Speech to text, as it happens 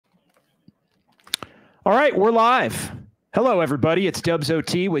All right, we're live. Hello, everybody. It's Dubs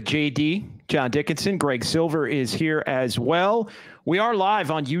OT with JD, John Dickinson. Greg Silver is here as well. We are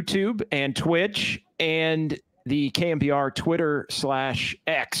live on YouTube and Twitch and the KNBR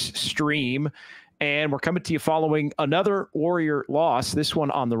Twitter/X stream. And we're coming to you following another Warrior loss, this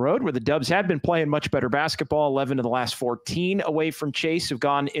one on the road, where the Dubs had been playing much better basketball. 11 of the last 14 away from Chase have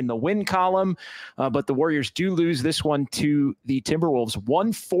gone in the win column. But the Warriors do lose this one to the Timberwolves.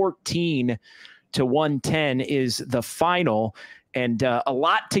 114 to 110 is the final, and a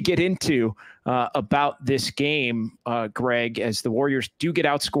lot to get into about this game, Greg, as the Warriors do get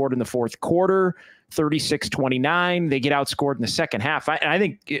outscored in the fourth quarter, 36-29. They get outscored in the second half. I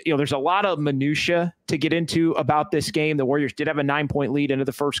think there's a lot of minutia to get into about this game. The Warriors did have a 9-point lead into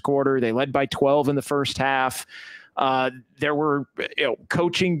the first quarter. They led by 12 in the first half. There were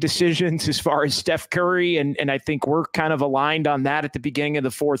coaching decisions as far as Steph Curry, and I think we're kind of aligned on that at the beginning of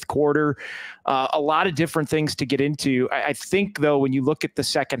the fourth quarter. A lot of different things to get into. I think, though, when you look at the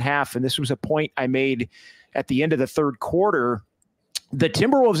second half, and this was a point I made at the end of the third quarter, the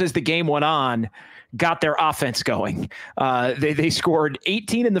Timberwolves, as the game went on, got their offense going. They scored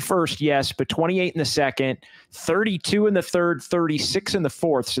 18 in the first, yes, but 28 in the second, 32 in the third, 36 in the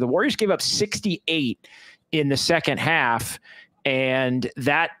fourth. So the Warriors gave up 68 in the second half, and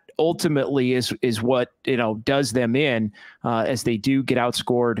that ultimately is what does them in as they do get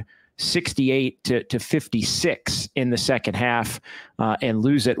outscored 68 to 56 in the second half and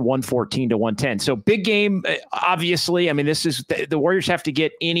lose at 114 to 110. So big game, obviously. I mean, this is the Warriors have to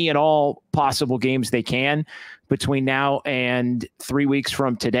get any and all possible games they can between now and 3 weeks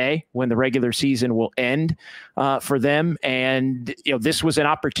from today, when the regular season will end for them. And this was an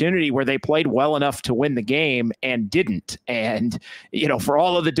opportunity where they played well enough to win the game and didn't. And for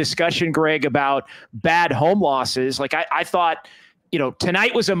all of the discussion, Greg, about bad home losses, like I thought,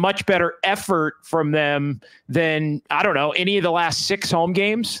 tonight was a much better effort from them than, I don't know, any of the last 6 home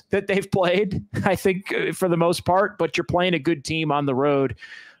games that they've played, I think, for the most part. But you're playing a good team on the road,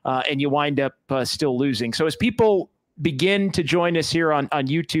 and you wind up still losing. So as people begin to join us here on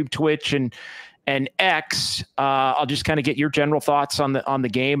YouTube, Twitch, and X, I'll just kind of get your general thoughts on the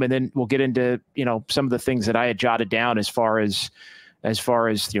game, and then we'll get into some of the things that I had jotted down as far as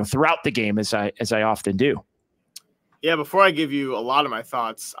throughout the game, as I often do. Yeah, before I give you a lot of my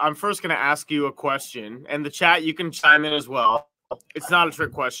thoughts, I'm first going to ask you a question. And the chat, you can chime in as well. It's not a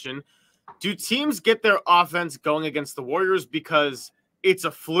trick question. Do teams get their offense going against the Warriors because it's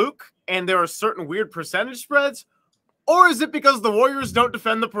a fluke and there are certain weird percentage spreads? Or is it because the Warriors don't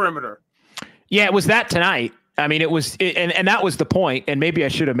defend the perimeter? Yeah, it was that tonight. I mean, and that was the point. And maybe I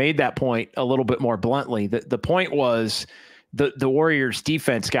should have made that point a little bit more bluntly. The point was, the Warriors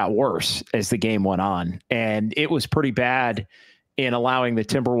defense got worse as the game went on, and it was pretty bad in allowing the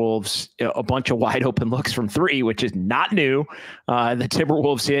Timberwolves a bunch of wide open looks from three, which is not new. The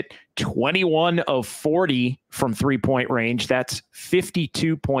Timberwolves hit 21 of 40 from 3-point range. That's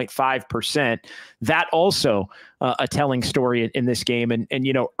 52.5%. That also a telling story in this game. And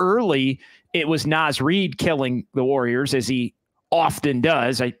early it was Naz Reid killing the Warriors, as he often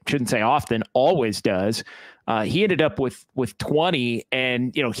does. I shouldn't say often, always does. He ended up with 20,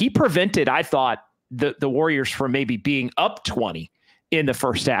 and he prevented, I thought, the Warriors from maybe being up 20 in the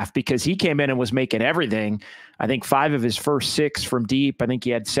first half, because he came in and was making everything. I think 5 of his first 6 from deep. I think he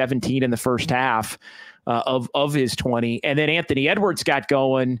had 17 in the first half of his 20, and then Anthony Edwards got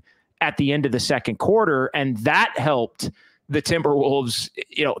going at the end of the second quarter, and that helped the Timberwolves,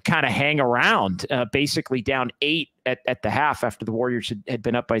 kind of hang around, basically down 8 at the half after the Warriors had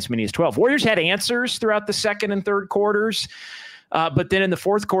been up by as many as 12. Warriors had answers throughout the second and third quarters, but then in the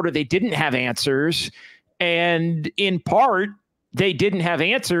fourth quarter, they didn't have answers. And in part, they didn't have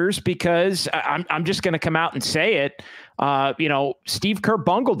answers because I'm just going to come out and say it. Steve Kerr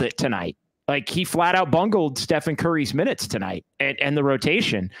bungled it tonight. Like, he flat out bungled Stephen Curry's minutes tonight and the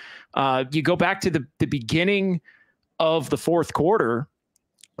rotation. You go back to the beginning of the fourth quarter,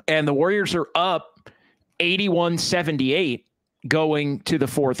 and the Warriors are up 81-78 going to the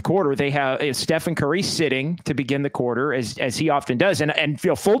fourth quarter. They have Stephen Curry sitting to begin the quarter, as he often does. And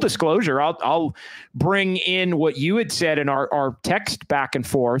full disclosure, I'll bring in what you had said in our text back and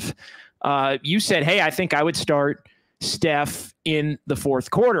forth. You said, hey, I think I would start Steph in the fourth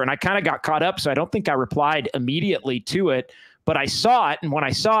quarter. And I kind of got caught up, so I don't think I replied immediately to it. But I saw it, and when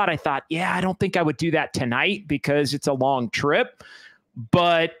I saw it, I thought, yeah, I don't think I would do that tonight because it's a long trip.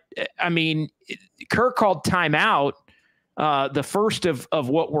 But, I mean, Kerr called timeout, the first of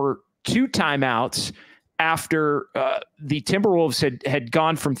what were 2 timeouts after the Timberwolves had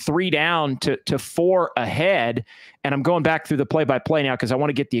gone from 3 down to 4 ahead. And I'm going back through the play-by-play now because I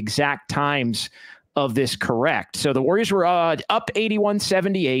want to get the exact times of this correct. So the Warriors were up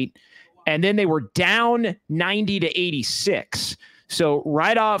 81-78, and then they were down 90-86. So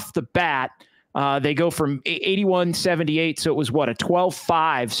right off the bat, they go from 81-78. So it was what, a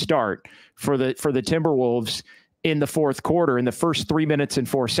 12-5 start for the Timberwolves in the fourth quarter. In the first 3 minutes and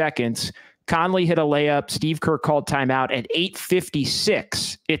 4 seconds, Conley hit a layup. Steve Kerr called timeout at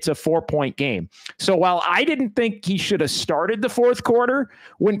 8:56. It's a 4-point game. So while I didn't think he should have started the fourth quarter,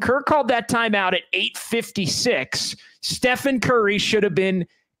 when Kerr called that timeout at 8:56, Stephen Curry should have been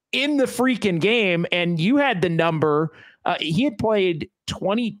in the freaking game. And you had the number. He had played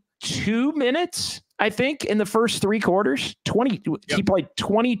 22 minutes, I think, in the first three quarters. 20. Yep. He played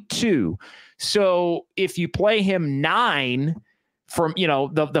 22. So if you play him 9 from,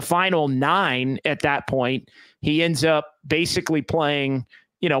 the final 9 at that point, he ends up basically playing,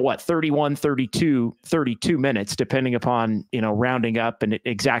 31, 32 minutes, depending upon, rounding up and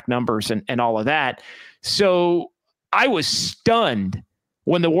exact numbers and all of that. So I was stunned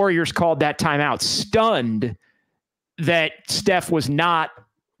when the Warriors called that timeout, stunned that Steph was not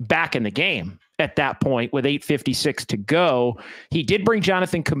back in the game at that point with 8:56 to go. He did bring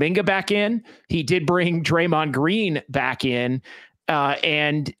Jonathan Kuminga back in. He did bring Draymond Green back in.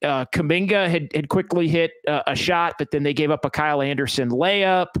 And Kuminga had quickly hit a shot, but then they gave up a Kyle Anderson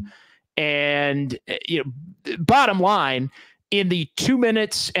layup. And bottom line, in the 2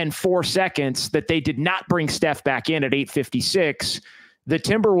 minutes and 4 seconds that they did not bring Steph back in at 8:56, the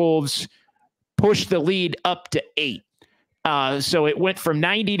Timberwolves pushed the lead up to 8. So it went from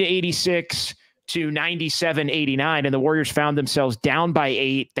 90-86 to 97-89, and the Warriors found themselves down by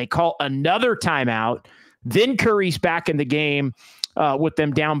 8. They call another timeout. Then Curry's back in the game with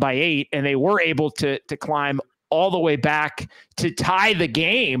them down by 8, and they were able to climb all the way back to tie the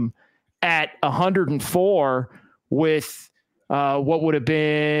game at 104 with what would have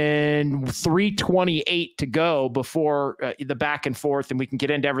been 3:28 to go before the back and forth, and we can get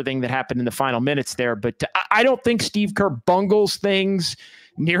into everything that happened in the final minutes there. But I don't think Steve Kerr bungles things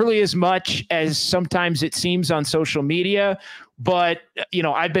nearly as much as sometimes it seems on social media. But,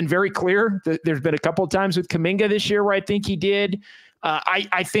 I've been very clear that there's been a couple of times with Kuminga this year where I think he did.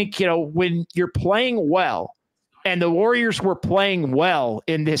 I think, when you're playing well, and the Warriors were playing well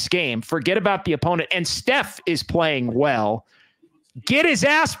in this game, forget about the opponent, and Steph is playing well, get his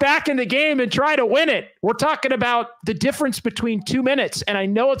ass back in the game and try to win it. We're talking about the difference between 2 minutes, and I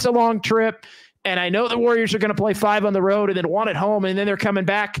know it's a long trip, and I know the Warriors are going to play 5 on the road and then 1 at home, and then they're coming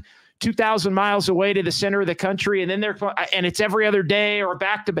back 2,000 miles away to the center of the country, and then and it's every other day or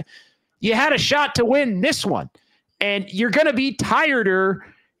back to back. You had a shot to win this one, and you're going to be tireder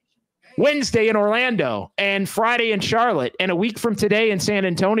Wednesday in Orlando and Friday in Charlotte and a week from today in San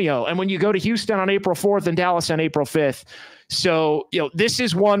Antonio. And when you go to Houston on April 4th and Dallas on April 5th. So, this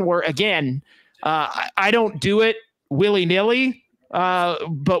is one where, again, I don't do it willy-nilly.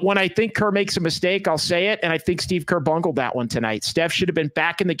 But when I think Kerr makes a mistake, I'll say it. And I think Steve Kerr bungled that one tonight. Steph should have been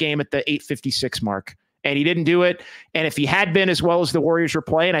back in the game at the 8:56 mark, and he didn't do it. And if he had been as well as the Warriors were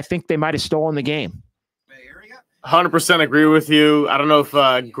playing, I think they might have stolen the game. 100% agree with you. I don't know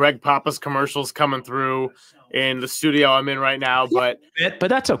if Greg Papa's commercial's coming through in the studio I'm in right now, but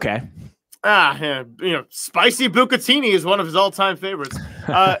that's okay. Yeah, spicy bucatini is one of his all-time favorites.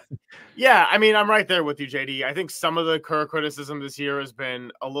 Yeah, I mean, I'm right there with you, JD. I think some of the Kerr criticism this year has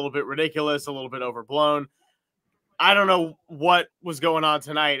been a little bit ridiculous, a little bit overblown. I don't know what was going on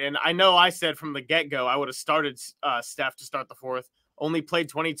tonight, and I know I said from the get-go I would have started Steph to start the fourth, only played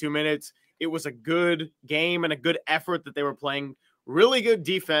 22 minutes. It was a good game and a good effort that they were playing. Really good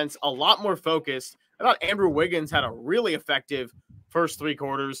defense, a lot more focused. I thought Andrew Wiggins had a really effective first 3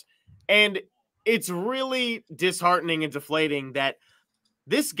 quarters. And it's really disheartening and deflating that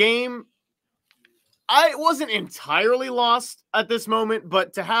this game, I wasn't entirely lost at this moment,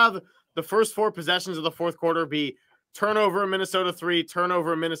 but to have the first 4 possessions of the fourth quarter be turnover in Minnesota 3,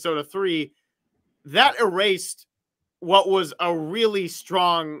 turnover in Minnesota 3, that erased what was a really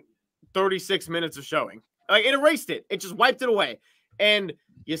strong 36 minutes of showing. Like, it erased it. It just wiped it away. And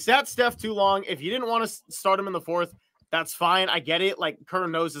you sat Steph too long. If you didn't want to start him in the fourth, that's fine. I get it. Like, Kerr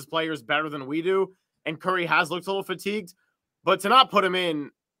knows his players better than we do, and Curry has looked a little fatigued. But to not put him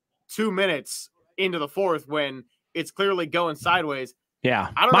in 2 minutes into the fourth when it's clearly going sideways. Yeah.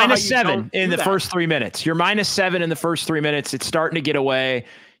 -7 in the first 3 minutes. You're -7 in the first 3 minutes. It's starting to get away.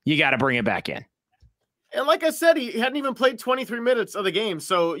 You got to bring it back in. And like I said, he hadn't even played 23 minutes of the game.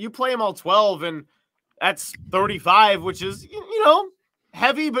 So you play him all 12, and that's 35, which is,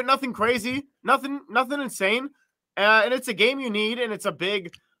 heavy, but nothing crazy, nothing insane. And it's a game you need, and it's a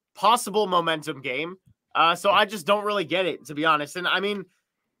big possible momentum game. So I just don't really get it, to be honest. And I mean,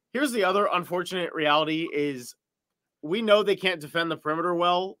 Here's the other unfortunate reality is we know they can't defend the perimeter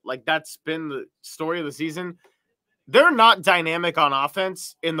well. Like, that's been the story of the season. They're not dynamic on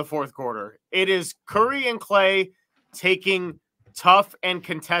offense in the fourth quarter. It is Curry and Klay taking tough and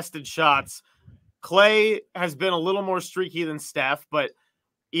contested shots. Klay has been a little more streaky than Steph, but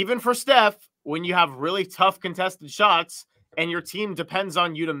even for Steph, when you have really tough contested shots and your team depends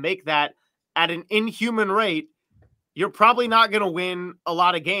on you to make that at an inhuman rate, you're probably not going to win a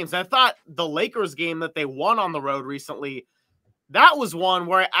lot of games. I thought the Lakers game that they won on the road recently, that was one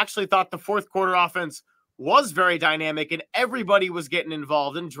where I actually thought the fourth quarter offense was very dynamic and everybody was getting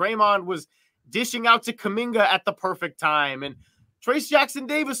involved. And Draymond was dishing out to Kuminga at the perfect time. And Trace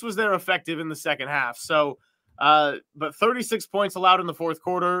Jackson-Davis was there effective in the second half. So, but 36 points allowed in the fourth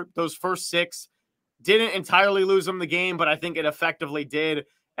quarter. Those first 6 didn't entirely lose them the game, but I think it effectively did.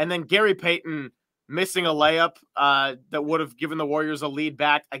 And then Gary Payton missing a layup that would have given the Warriors a lead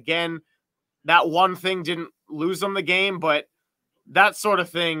back. Again, that one thing didn't lose them the game, but that sort of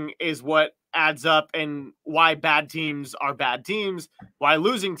thing is what adds up and why bad teams are bad teams, why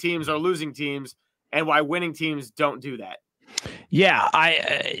losing teams are losing teams, and why winning teams don't do that. Yeah,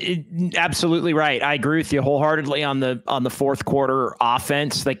 absolutely right. I agree with you wholeheartedly on the fourth quarter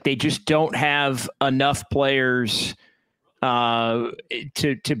offense. Like, they just don't have enough players to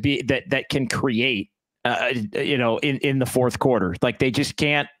be that can create, in the fourth quarter. Like, they just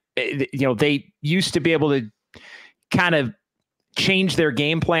can't, they used to be able to kind of change their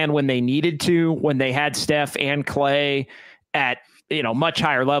game plan when they needed to, when they had Steph and Klay at, much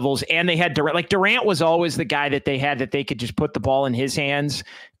higher levels. And they had Durant. Like, Durant was always the guy that they had that they could just put the ball in his hands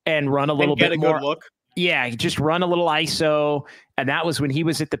and run a little bit more. Good look. Yeah, just run a little ISO. And that was when he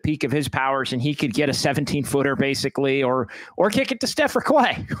was at the peak of his powers and he could get a 17-footer basically, or kick it to Steph or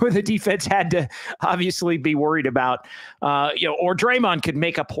Klay, where the defense had to obviously be worried about, or Draymond could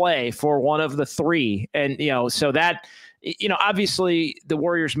make a play for one of the 3. And, so that, obviously the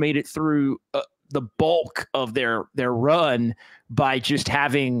Warriors made it through the bulk of their run by just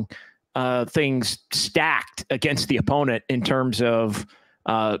having things stacked against the opponent in terms of,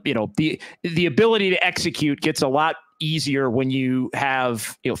 the ability to execute gets a lot easier when you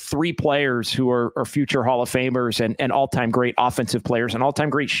have 3 players who are future Hall of Famers and all-time great offensive players and all-time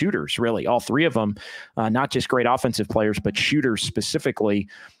great shooters, really, all 3 of them, not just great offensive players, but shooters specifically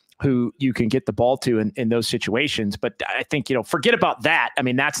who you can get the ball to in those situations. But I think, forget about that. I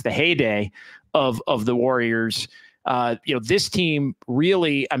mean, that's the heyday of the Warriors. This team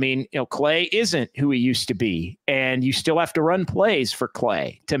really, Klay isn't who he used to be, and you still have to run plays for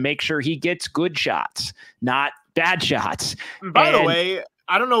Klay to make sure he gets good shots, not bad shots. By the way,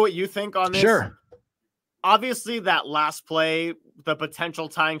 I don't know what you think on this. Sure. Obviously, that last play, the potential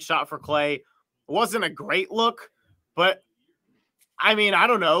tying shot for Klay, wasn't a great look, but I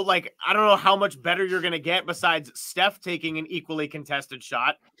don't know. Like, I don't know how much better you're going to get besides Steph taking an equally contested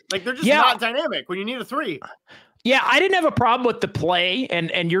shot. Like, they're just not dynamic when you need a 3. Yeah, I didn't have a problem with the play,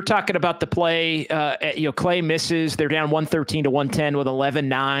 and you're talking about the play. Klay misses. They're down 113 to 110 with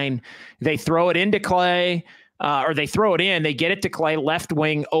 11-9. They throw it into Klay, or they throw it in. They get it to Klay, left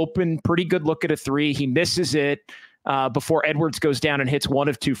wing, open, pretty good look at a 3. He misses it before Edwards goes down and hits one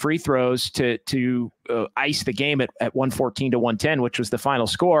of 2 free throws to ice the game at 114 to 110, which was the final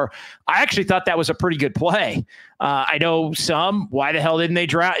score. I actually thought that was a pretty good play. I know why the hell didn't they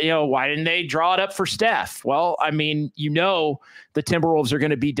draw it up for Steph? Well, the Timberwolves are going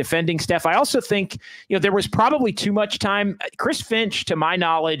to be defending Steph. I also think, there was probably too much time. Chris Finch, to my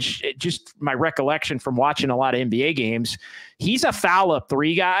knowledge, just my recollection from watching a lot of NBA games, he's a foul up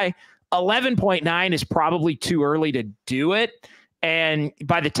 3 guy. 11.9 is probably too early to do it. And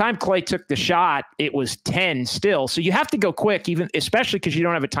by the time Klay took the shot, it was 10 still. So you have to go quick, especially because you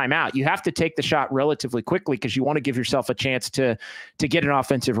don't have a timeout. You have to take the shot relatively quickly because you want to give yourself a chance to get an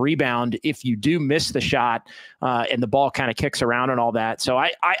offensive rebound if you do miss the shot and the ball kind of kicks around and all that. So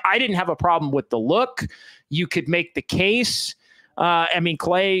I didn't have a problem with the look. You could make the case.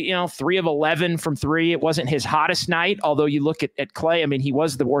 Klay, 3 of 11 from 3. It wasn't his hottest night, although you look at Klay, he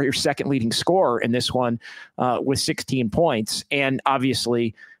was the Warriors' second leading scorer in this one with 16 points. And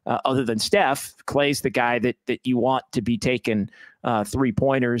obviously, other than Steph, Klay's the guy that you want to be taking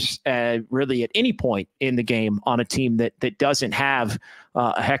 3-pointers really at any point in the game on a team that doesn't have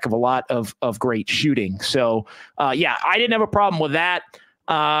a heck of a lot of great shooting. So, I didn't have a problem with that.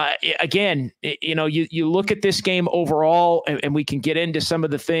 Again, you look at this game overall, and we can get into some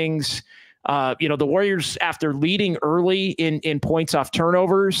of the things. The Warriors, after leading early in points off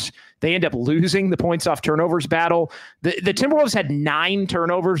turnovers, they end up losing the points off turnovers battle. The Timberwolves had 9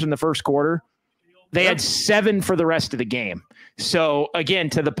 turnovers in the first quarter. They had 7 for the rest of the game. So again,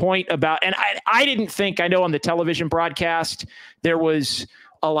 to the point about, and I didn't think, I know on the television broadcast, there was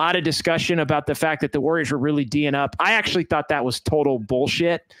a lot of discussion about the fact that the Warriors were really D'ing up. I actually thought that was total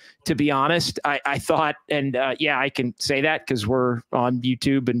bullshit, to be honest. I thought, and yeah, I can say that because we're on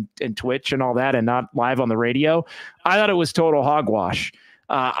YouTube and Twitch and all that and not live on the radio. I thought it was total hogwash.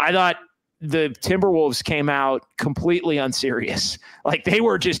 I thought the Timberwolves came out completely unserious. Like they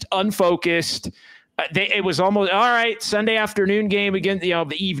were just unfocused. It was almost, all right, Sunday afternoon game again,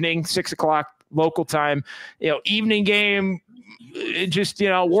 the evening, 6 o'clock local time, evening game. Just,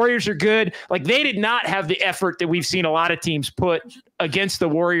 Warriors are good. Like they did not have the effort that we've seen a lot of teams put against the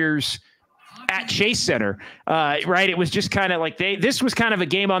Warriors at Chase Center, right? It was just kind of like this was kind of a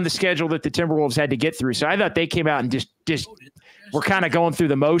game on the schedule that the Timberwolves had to get through. So I thought they came out and just were kind of going through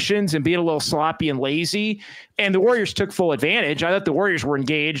the motions and being a little sloppy and lazy. And the Warriors took full advantage. I thought the Warriors were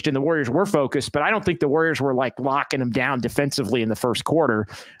engaged and the Warriors were focused, but I don't think the Warriors were like locking them down defensively in the first quarter.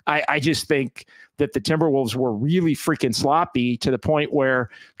 I just think that the Timberwolves were really freaking sloppy to the point where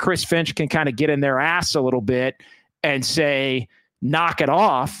Chris Finch can kind of get in their ass a little bit and say, knock it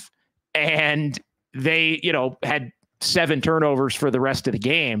off. And they, had 7 turnovers for the rest of the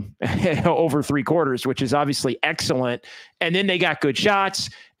game over 3 quarters, which is obviously excellent. And then they got good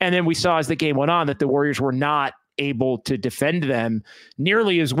shots. And then we saw as the game went on that the Warriors were not able to defend them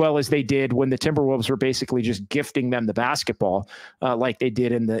nearly as well as they did when the Timberwolves were basically just gifting them the basketball like they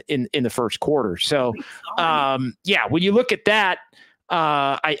did in the first quarter. So yeah, when you look at that,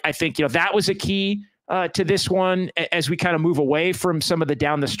 I think, that was a key to this one as we kind of move away from some of the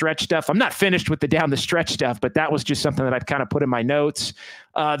down the stretch stuff. I'm not finished with the down the stretch stuff, but that was just something that I've kind of put in my notes.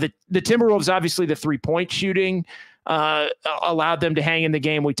 The Timberwolves, obviously the 3-point shooting allowed them to hang in the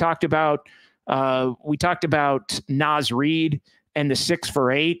game. We talked about Naz Reid and the 6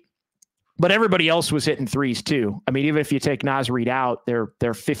 for 8, but everybody else was hitting threes too. I mean, even if you take Naz Reid out,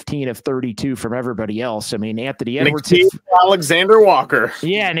 they're 15 of 32 from everybody else. I mean, Anthony Edwards, Nikhil Alexander-Walker.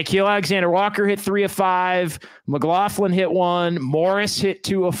 Yeah, Nikhil Alexander-Walker hit 3 of 5. McLaughlin hit 1. Morris hit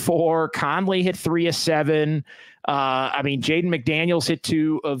 2 of 4. Conley hit 3 of 7. I mean, Jaden McDaniels hit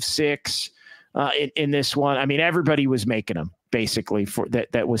 2 of 6 in this one. I mean, everybody was making them basically for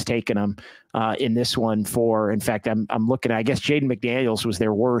that was taking them in this one for. In fact, I'm looking. I guess Jaden McDaniels was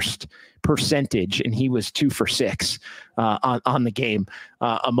their worst percentage, and he was 2 for 6 on the game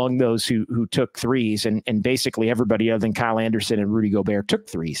among those who took threes, and basically everybody other than Kyle Anderson and Rudy Gobert took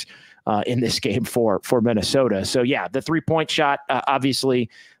threes in this game for Minnesota. So yeah, the 3-point shot obviously.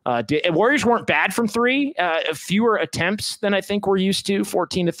 Warriors weren't bad from 3, fewer attempts than I think we're used to,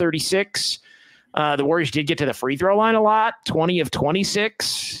 14 to 36. The Warriors did get to the free throw line a lot, 20 of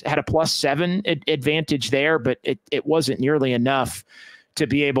 26, had a +7 advantage there, but it wasn't nearly enough to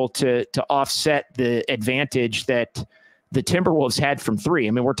be able to offset the advantage that the Timberwolves had from 3.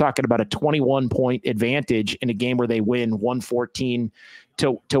 I mean, we're talking about a 21-point advantage in a game where they win 114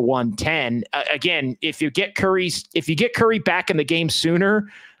 to 110. Again, if you get Curry back in the game sooner,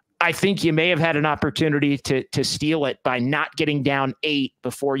 I think you may have had an opportunity to steal it by not getting down 8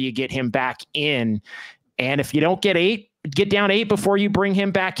 before you get him back in. And if you don't get down 8 before you bring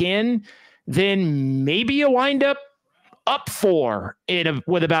him back in, then maybe you wind up 4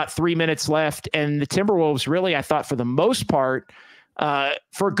 with about 3 minutes left. And the Timberwolves really, I thought for the most part,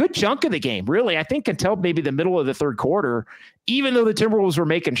 for a good chunk of the game, really, I think until maybe the middle of the third quarter, even though the Timberwolves were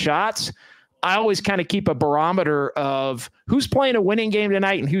making shots, I always kind of keep a barometer of who's playing a winning game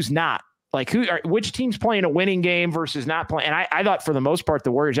tonight and who's not. Like which team's playing a winning game versus not playing. And I thought for the most part,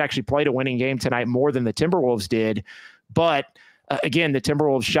 the Warriors actually played a winning game tonight more than the Timberwolves did. But again, the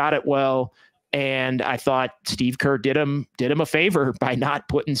Timberwolves shot it well. And I thought Steve Kerr did him a favor by not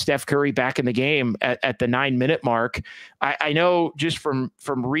putting Steph Curry back in the game at the 9-minute mark. I know just from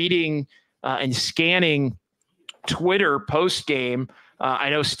reading and scanning Twitter post game, I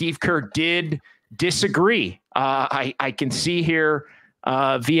know Steve Kerr did disagree. I can see here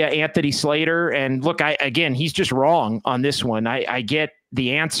via Anthony Slater, and look, he's just wrong on this one. I get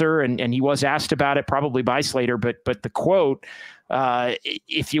the answer, and he was asked about it probably by Slater, but the quote,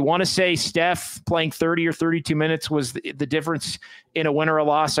 if you want to say Steph playing 30 or 32 minutes was the difference in a win or a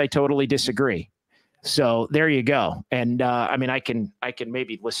loss, I totally disagree. So there you go. And I mean, I can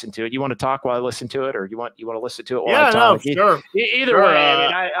maybe listen to it. You want to talk while I listen to it, or you want to listen to it while I talk? Yeah, no, sure. Either way.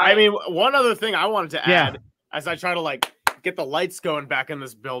 I mean, one other thing I wanted to add as I try to get the lights going back in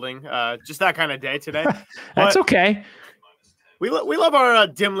this building, just that kind of day today. That's okay. We love our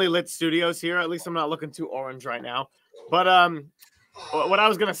dimly lit studios here. At least I'm not looking too orange right now. But what I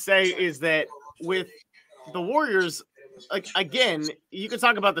was gonna say is that with the Warriors, again, you can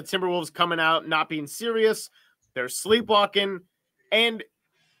talk about the Timberwolves coming out not being serious. They're sleepwalking. And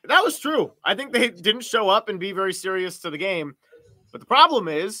that was true. I think they didn't show up and be very serious to the game. But the problem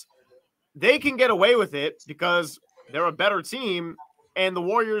is they can get away with it because they're a better team, and the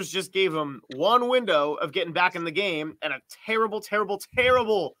Warriors just gave them one window of getting back in the game and a terrible, terrible,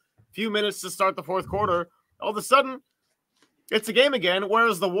 terrible few minutes to start the fourth quarter. All of a sudden, it's a game again,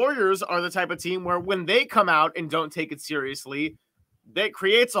 whereas the Warriors are the type of team where when they come out and don't take it seriously, that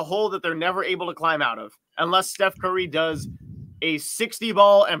creates a hole that they're never able to climb out of unless Steph Curry does a 60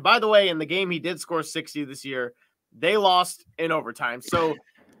 ball. And by the way, in the game he did score 60 this year, they lost in overtime. So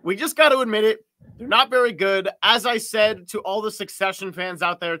we just got to admit it. They're not very good. As I said to all the Succession fans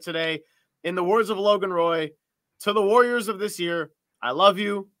out there today, in the words of Logan Roy, to the Warriors of this year, I love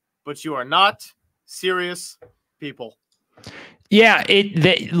you, but you are not serious people. Yeah, I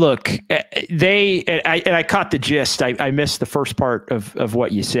caught the gist. I missed the first part of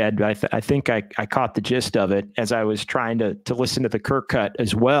what you said. I think I caught the gist of it as I was trying to listen to the Kirk cut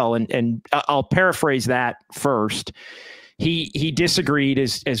as well. And I'll paraphrase that first. He disagreed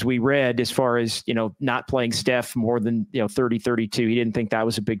as we read as far as, not playing Steph more than 30, 32. He didn't think that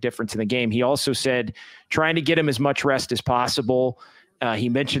was a big difference in the game. He also said trying to get him as much rest as possible. He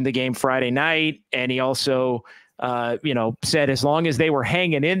mentioned the game Friday night, and he also said as long as they were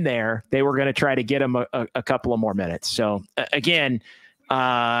hanging in there, they were going to try to get him a couple of more minutes. So again,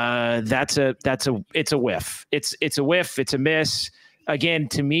 it's a whiff. It's a whiff. It's a miss. Again,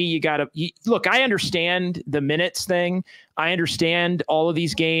 to me, you got to look. I understand the minutes thing. I understand all of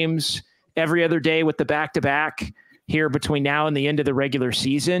these games every other day with the back-to-back here between now and the end of the regular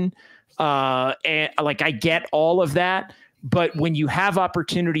season. And I get all of that. But when you have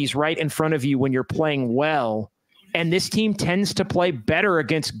opportunities right in front of you when you're playing well, and this team tends to play better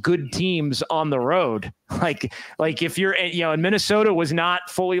against good teams on the road. Like if you're, and Minnesota was not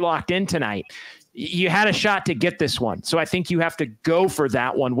fully locked in tonight, you had a shot to get this one. So I think you have to go for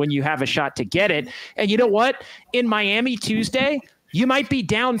that one when you have a shot to get it. And you know what? In Miami Tuesday, you might be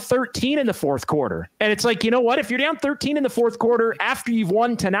down 13 in the fourth quarter. And it's like, you know what? If you're down 13 in the fourth quarter after you've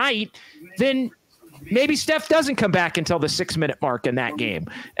won tonight, then maybe Steph doesn't come back until the 6-minute mark in that game,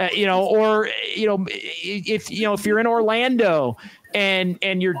 if you're in Orlando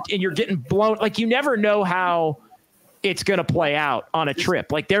and you're getting blown, you never know how it's going to play out on a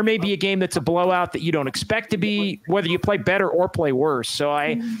trip. There may be a game that's a blowout that you don't expect to be, whether you play better or play worse. So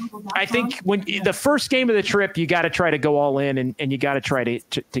I think when the first game of the trip, you got to try to go all in and you got to try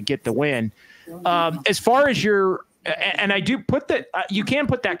to get the win. As far as and I do put that you can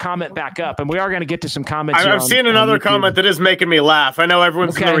put that comment back up, and we are going to get to some comments. I've seen another comment that is making me laugh. I know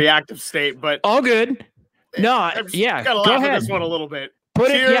everyone's in a reactive state, but all good. No, yeah, gotta laugh at this one a little bit.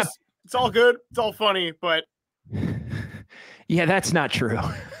 Cheers. It's all good. It's all funny, but yeah, that's not true.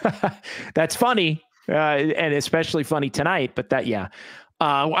 That's funny, and especially funny tonight. But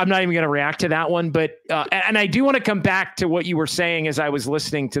I'm not even going to react to that one. But and I do want to come back to what you were saying as I was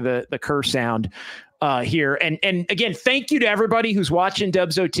listening to the Kerr sound. Here. And again, thank you to everybody who's watching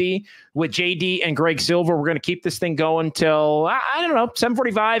Dubs OT with JD and Greg Silver. We're going to keep this thing going till,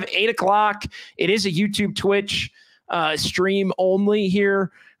 7:45, 8 o'clock. It is a YouTube, Twitch stream only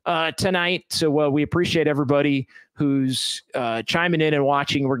here tonight. So we appreciate everybody who's chiming in and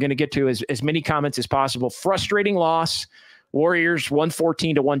watching. We're going to get to as many comments as possible. Frustrating loss. Warriors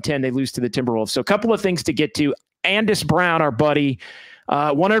 114-110. They lose to the Timberwolves. So a couple of things to get to. Andis Brown, our buddy,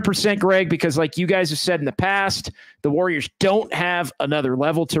 100% Greg, because like you guys have said in the past, the Warriors don't have another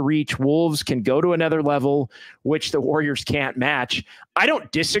level to reach. Wolves can go to another level, which the Warriors can't match. I don't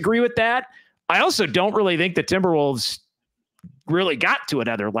disagree with that. I also don't really think the Timberwolves really got to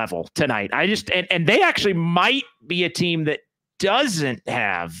another level tonight. And they actually might be a team that doesn't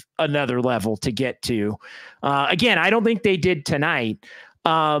have another level to get to. Again, I don't think they did tonight.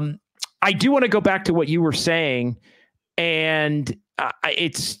 I do want to go back to what you were saying, and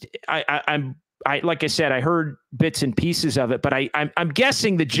I'm like I said, I heard bits and pieces of it, but I'm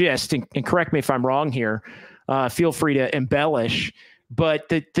guessing the gist, and correct me if I'm wrong here. Feel free to embellish, but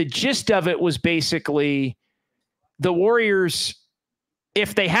the gist of it was basically the Warriors,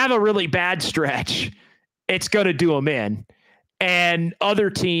 if they have a really bad stretch, it's going to do them in. And other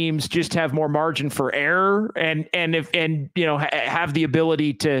teams just have more margin for error and have the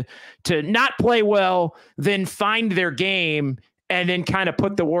ability to not play well, then find their game and then kind of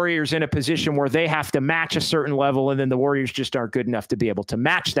put the Warriors in a position where they have to match a certain level, and then the Warriors just aren't good enough to be able to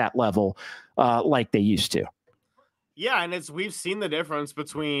match that level like they used to. Yeah, and we've seen the difference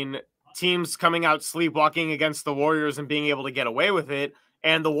between teams coming out sleepwalking against the Warriors and being able to get away with it,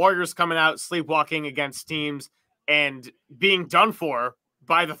 and the Warriors coming out sleepwalking against teams and being done for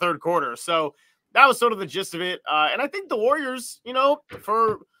by the third quarter. So that was sort of the gist of it. And I think the Warriors, you know,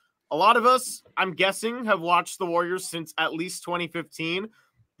 for a lot of us, I'm guessing, have watched the Warriors since at least 2015.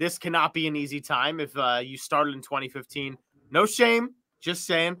 This cannot be an easy time if you started in 2015. No shame, just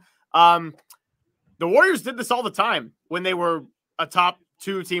saying. The Warriors did this all the time when they were a top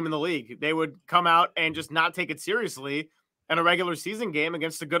 2 team in the league. They would come out and just not take it seriously in a regular season game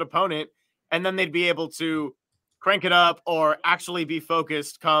against a good opponent, and then they'd be able to crank it up or actually be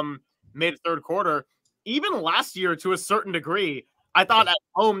focused come mid-third quarter. Even last year, to a certain degree, I thought at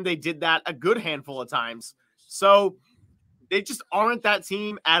home they did that a good handful of times. So they just aren't that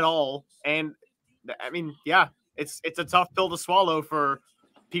team at all. And I mean, yeah, it's a tough pill to swallow for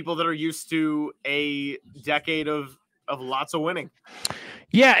people that are used to a decade of lots of winning.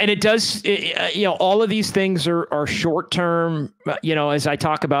 Yeah, and it does, you know, all of these things are short-term, you know, as I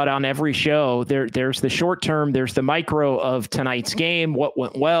talk about on every show, there's the short-term, there's the micro of tonight's game, what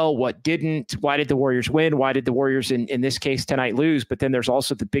went well, what didn't, why did the Warriors win, why did the Warriors, in this case, tonight lose, but then there's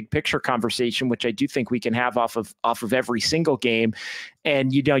also the big picture conversation, which I do think we can have off of every single game.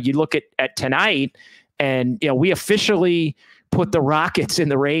 And, you know, you look at tonight, and, you know, we officially put the Rockets in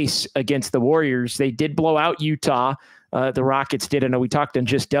the race against the Warriors. They did blow out Utah. The Rockets did. I know we talked on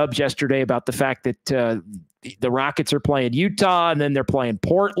Just Dubs yesterday about the fact that the Rockets are playing Utah and then they're playing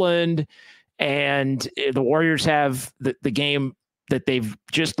Portland, and the Warriors have the game that they've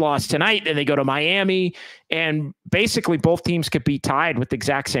just lost tonight, and they go to Miami, and basically both teams could be tied with the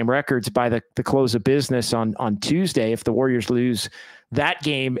exact same records by the close of business on Tuesday if the Warriors lose that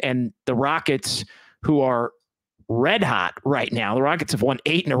game. And the Rockets, who are red hot right now, the Rockets have won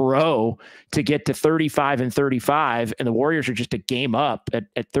 8 in a row to get to 35-35, and the Warriors are just a game up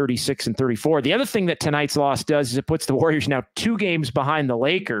at 36-34. The other thing that tonight's loss does is it puts the Warriors now 2 games behind the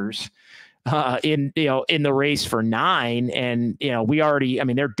Lakers in the race for 9. And, you know,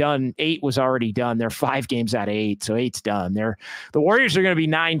 they're done. 8 was already done. They're 5 games out of 8. So 8's done. The Warriors are going to be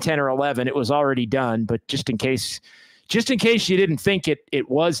 9, 10, or 11. It was already done, but just in case you didn't think it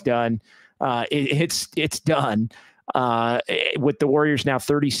was done, it's done with the Warriors now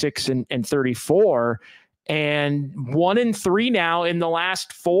 36-34, and 1-3 now in the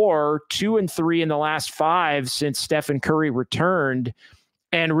last 4, 2-3 in the last 5 since Stephen Curry returned.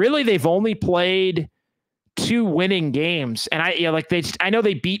 And really, they've only played 2 winning games. And I know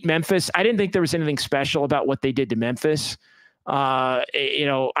they beat Memphis. I didn't think there was anything special about what they did to Memphis. I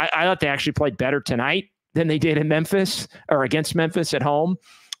thought they actually played better tonight than they did in Memphis, or against Memphis at home.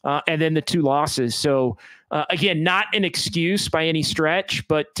 And then the 2 losses. So again, not an excuse by any stretch,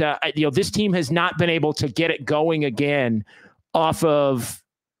 but this team has not been able to get it going again off of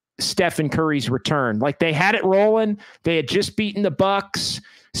Stephen Curry's return. Like, they had it rolling. They had just beaten the Bucks.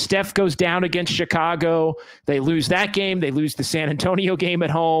 Steph goes down against Chicago. They lose that game. They lose the San Antonio game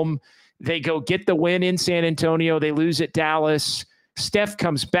at home. They go get the win in San Antonio. They lose at Dallas. Steph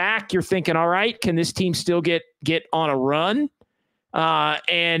comes back. You're thinking, all right, can this team still get on a run?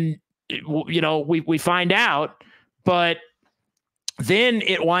 And we find out, but then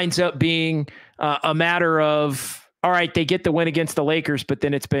it winds up being a matter of, all right, they get the win against the Lakers, but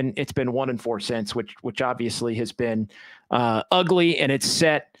then it's been 1-4 since, which obviously has been ugly, and it's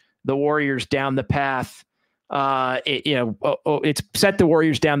set the Warriors down the path. It's set the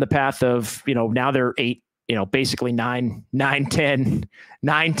Warriors down the path of, now they're 8, basically 9,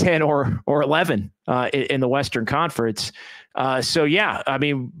 10 or 11 in the Western Conference. So yeah, I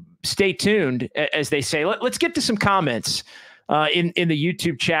mean, stay tuned, as they say. Let's get to some comments in the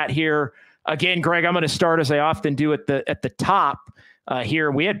YouTube chat here. Again, Greg, I'm going to start as I often do at the top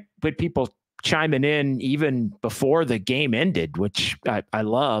here. We had people chiming in even before the game ended, which I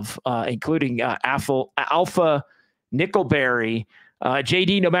love, including Alpha Nickelberry.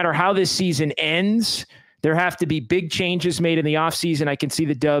 JD, no matter how this season ends, there have to be big changes made in the offseason. I can see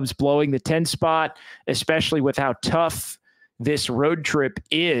the Dubs blowing the 10 spot, especially with how tough this road trip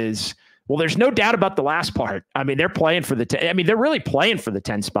is. Well, there's no doubt about the last part. I mean, they're playing for the 10. I mean, they're really playing for the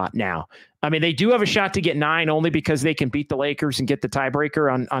 10 spot now. I mean, they do have a shot to get 9 only because they can beat the Lakers and get the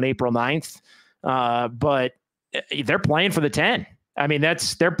tiebreaker on April 9th. But they're playing for the 10. I mean,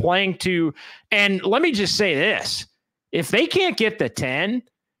 they're playing to, and let me just say this. If they can't get the 10,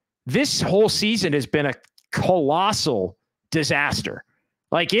 this whole season has been a colossal disaster.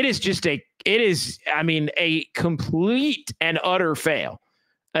 Like, it is a complete and utter fail.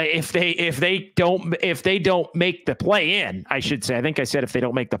 If they don't make the play in, I should say. I think I said if they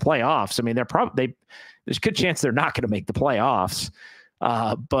don't make the playoffs. I mean, there's a good chance they're not going to make the playoffs.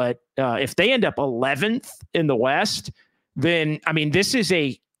 But if they end up 11th in the West, then, I mean, this is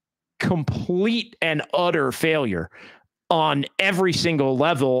a complete and utter failure on every single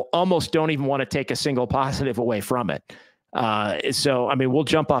level, almost don't even want to take a single positive away from it. So, I mean, we'll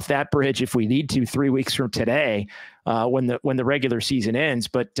jump off that bridge if we need to 3 weeks from today, when the regular season ends.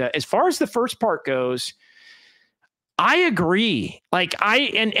 But as far as the first part goes, I agree. Like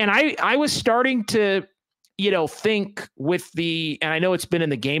I was starting to, think with and I know it's been in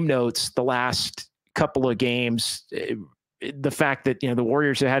the game notes the last couple of games, the fact that, the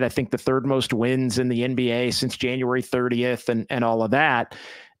Warriors have had, I think, the third most wins in the NBA since January 30th and all of that.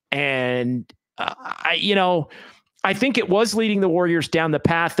 And, I think it was leading the Warriors down the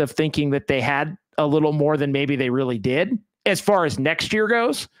path of thinking that they had a little more than maybe they really did as far as next year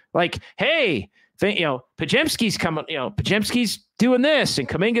goes. Like, hey, Podziemski's coming, Podziemski's doing this and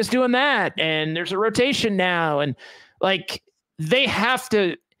Kuminga's doing that. And there's a rotation now. And like, they have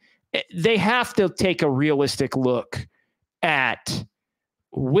to take a realistic look at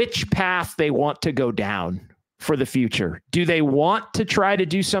which path they want to go down for the future. Do they want to try to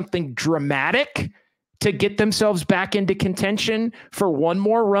do something dramatic to get themselves back into contention for one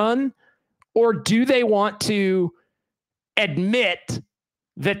more run? Or do they want to admit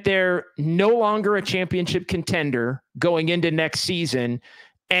that they're no longer a championship contender going into next season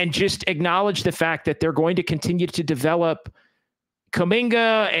and just acknowledge the fact that they're going to continue to develop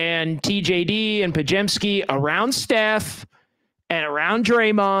Kuminga and TJD and Podziemski around Steph and around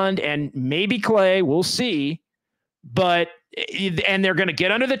Draymond and maybe Clay, we'll see, and they're going to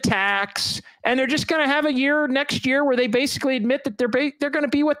get under the tax and they're just going to have a year next year where they basically admit that they're going to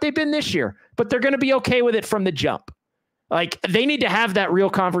be what they've been this year, but they're going to be okay with it from the jump. Like, they need to have that real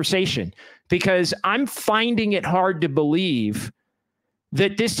conversation, because I'm finding it hard to believe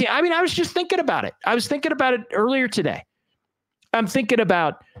that this team, I mean, I was just thinking about it. I was thinking about it earlier today. I'm thinking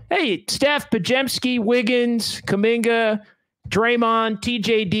about, hey, Steph, Podziemski, Wiggins, Kuminga, Draymond,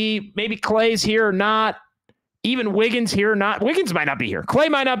 TJD, maybe Clay's here or not. Even Wiggins here or not. Wiggins might not be here. Clay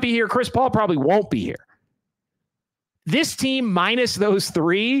might not be here. Chris Paul probably won't be here. This team minus those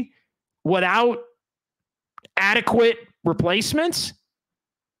three without adequate replacements,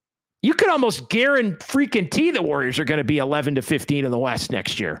 you could almost guarantee the Warriors are going to be 11-15 in the West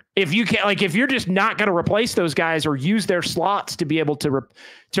next year. If you can, like, if you're just not going to replace those guys or use their slots to be able to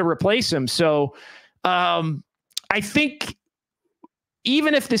replace them. So I think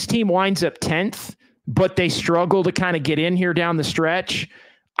even if this team winds up 10th, but they struggle to kind of get in here down the stretch,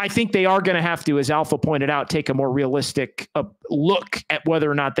 I think they are going to have to, as Alpha pointed out, take a more realistic look at whether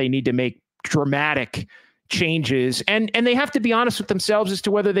or not they need to make dramatic changes. And they have to be honest with themselves as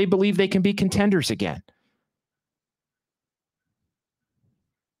to whether they believe they can be contenders again.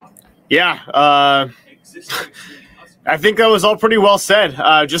 Yeah. I think that was all pretty well said.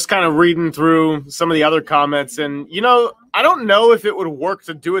 Just kind of reading through some of the other comments. And, I don't know if it would work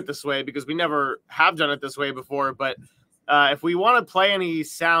to do it this way because we never have done it this way before. But if we want to play any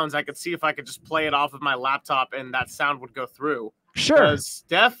sounds, I could see if I could just play it off of my laptop and that sound would go through. Sure. Because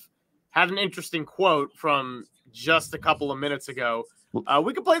Steph had an interesting quote from just a couple of minutes ago.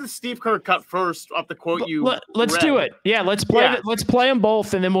 We could play the Steve Kerr cut first off the quote let's read. Do it. Yeah, let's play. Let's play them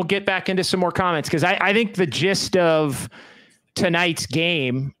both, and then we'll get back into some more comments, because I think the gist of tonight's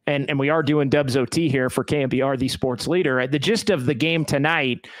game, and we are doing Dubs OT here for KNBR, the sports leader. The gist of the game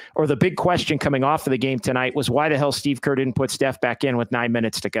tonight, or the big question coming off of the game tonight, was why the hell Steve Kerr didn't put Steph back in with 9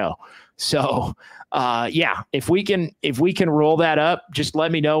 minutes to go. So, if we can roll that up, just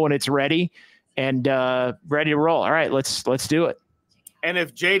let me know when it's ready and ready to roll. All right, let's do it. And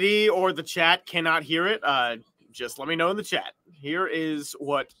if JD or the chat cannot hear it, just let me know in the chat. Here is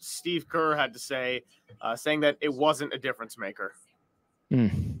what Steve Kerr had to say, saying that it wasn't a difference maker.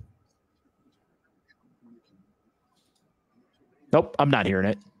 Nope, I'm not hearing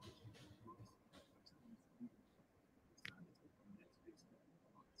it.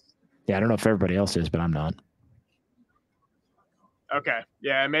 Yeah, I don't know if everybody else is, but I'm not. Okay.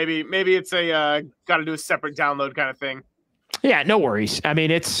 Yeah, maybe it's a got to do a separate download kind of thing. Yeah, no worries. I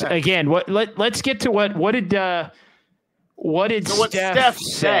mean, it's again. Let's get to what did Steph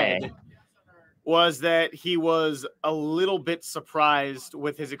said was that he was a little bit surprised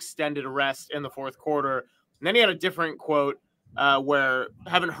with his extended rest in the fourth quarter. And then he had a different quote where,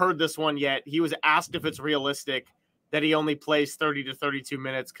 haven't heard this one yet. He was asked if it's realistic that he only plays 30 to 32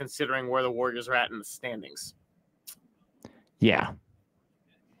 minutes, considering where the Warriors are at in the standings. Yeah.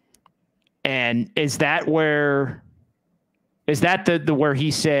 And is that where? Is that the where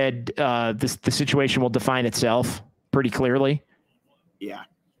he said the situation will define itself pretty clearly? Yeah.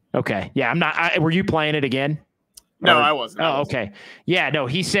 Okay. Yeah. I'm not. Were you playing it again? No, I wasn't. Okay. Yeah, no,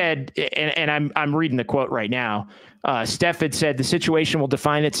 he said, and I'm reading the quote right now. Steph had said the situation will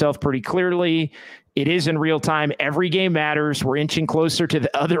define itself pretty clearly. It is in real time. Every game matters. We're inching closer to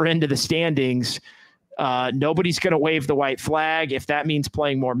the other end of the standings. Nobody's going to wave the white flag. If that means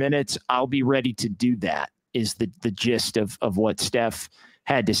playing more minutes, I'll be ready to do that, is the gist of what Steph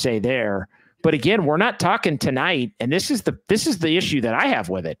had to say there. But again, we're not talking tonight, and this is the issue that I have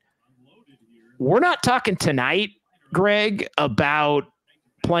with it. We're not talking tonight, Greg, about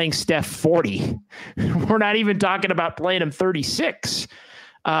playing Steph 40. We're not even talking about playing him 36.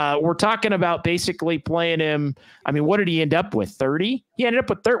 We're talking about basically playing him. I mean, what did he end up with? 30? He ended up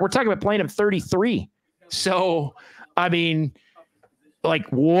with 30. We're talking about playing him 33. So, I mean, like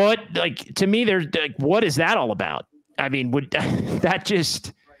what? Like to me, there's like, what is that all about? I mean, would that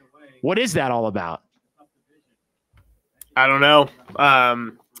just? What is that all about? I don't know.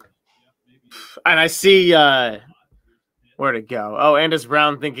 And I see where'd it go? Oh, Andis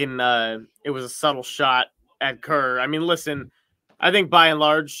Brown thinking it was a subtle shot at Kerr. I mean, listen, I think by and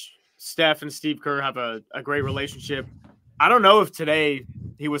large, Steph and Steve Kerr have a great relationship. I don't know if today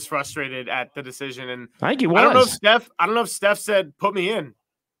he was frustrated at the decision, and I think he was. I don't know if Steph said, "Put me in."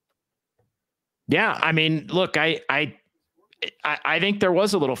 Yeah, I mean, look, I think there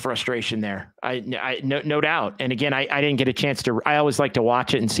was a little frustration there. No doubt. And again, I didn't get a chance to. I always like to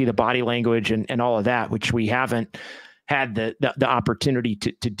watch it and see the body language and all of that, which we haven't had the opportunity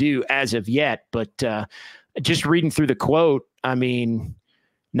to do as of yet. But just reading through the quote, I mean,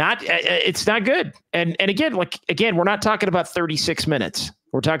 it's not good. And again, we're not talking about 36 minutes.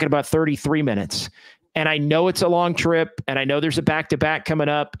 We're talking about 33 minutes. And I know it's a long trip, and I know there's a back-to-back coming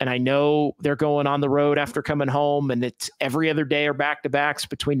up, and I know they're going on the road after coming home, and it's every other day or back-to-backs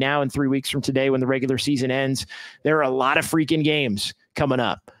between now and 3 weeks from today when the regular season ends. There are a lot of freaking games coming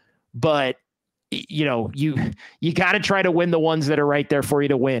up. But, you know, you got to try to win the ones that are right there for you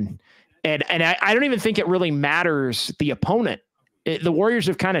to win. And I don't even think it really matters the opponent. The Warriors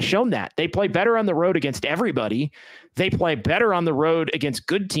have kind of shown that. They play better on the road against everybody. They play better on the road against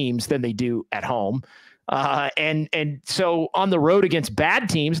good teams than they do at home. And so on the road against bad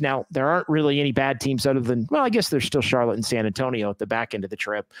teams, now there aren't really any bad teams other than, well, I guess there's still Charlotte and San Antonio at the back end of the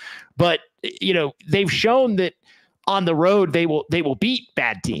trip. But, you know, they've shown that on the road, they will beat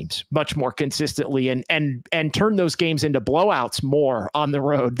bad teams much more consistently and turn those games into blowouts more on the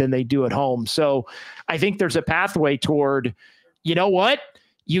road than they do at home. So I think there's a pathway toward, you know what?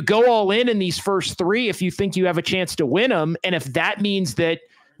 You go all in these first three if you think you have a chance to win them. And if that means that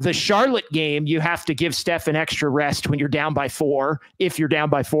the Charlotte game, you have to give Steph an extra rest when you're down by 4, if you're down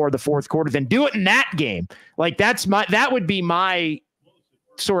by 4 the fourth quarter, then do it in that game. Like that would be my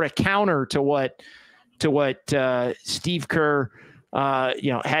sort of counter to what Steve Kerr,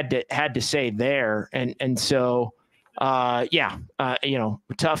 had to say there. And so,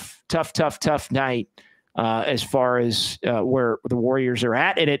 tough night. As far as where the Warriors are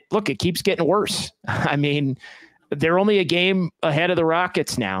at. And it keeps getting worse. I mean, they're only a game ahead of the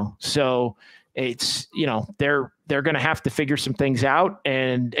Rockets now. So it's, you know, they're going to have to figure some things out.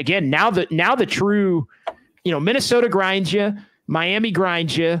 And again, now the true, you know, Minnesota grinds you, Miami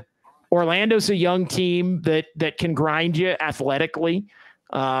grinds you, Orlando's a young team that can grind you athletically.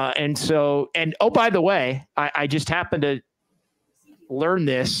 And oh, by the way, I just happened to learn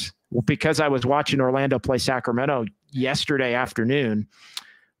this because I was watching Orlando play Sacramento yesterday afternoon.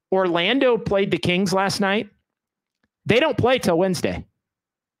 Orlando played the Kings last night. They don't play till Wednesday.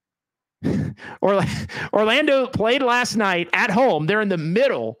 Orlando played last night at home. They're in the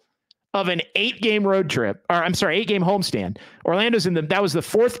middle of an 8-game road trip, or I'm sorry, 8-game homestand. Orlando's that was the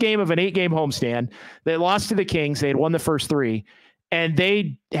 4th game of an 8-game homestand. They lost to the Kings. They had won the first 3, and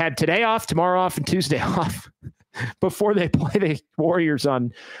they had today off, tomorrow off, and Tuesday off before they play the Warriors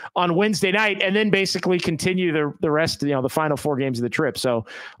on Wednesday night, and then basically continue the rest, you know, the final 4 games of the trip. So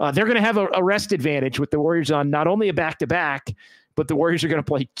they're going to have a rest advantage with the Warriors on not only a back-to-back, but the Warriors are going to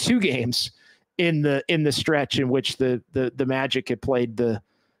play 2 games in the stretch in which the Magic had played the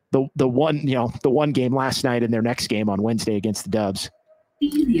one game last night and their next game on Wednesday against the Dubs.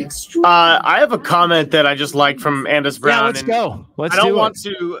 I have a comment that I just liked from Andis Brown. Yeah, let's go. I don't want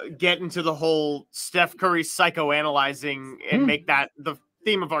to get into the whole Steph Curry psychoanalyzing and make that the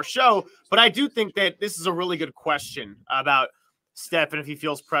theme of our show, but I do think that this is a really good question about Steph and if he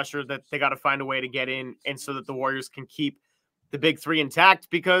feels pressure that they got to find a way to get in and so that the Warriors can keep the big 3 intact,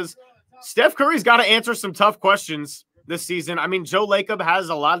 because Steph Curry's got to answer some tough questions this season. I mean, Joe Lacob has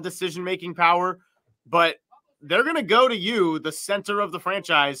a lot of decision-making power, but they're going to go to you, the center of the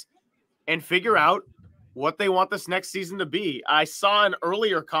franchise, and figure out what they want this next season to be. I saw an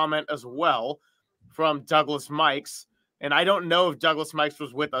earlier comment as well from Douglas Mikes. And I don't know if Douglas Mikes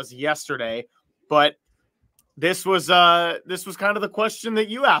was with us yesterday, but this was kind of the question that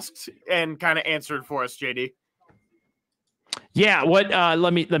you asked and kind of answered for us, JD. Yeah,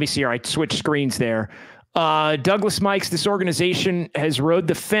 let me see here. I switched screens there. Douglas Mikes, this organization has rode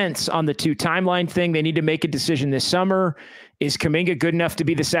the fence on the 2 timeline thing. They need to make a decision this summer. Is Kuminga good enough to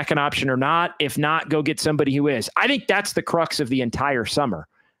be the second option or not? If not, go get somebody who is. I think that's the crux of the entire summer.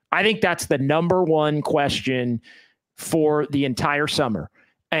 I think that's the number one question for the entire summer.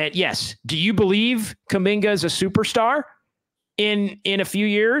 And yes, do you believe Kuminga is a superstar in a few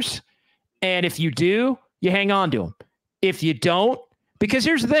years? And if you do, you hang on to him. If you don't, because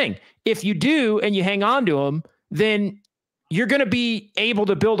here's the thing, if you do and you hang on to him, then you're going to be able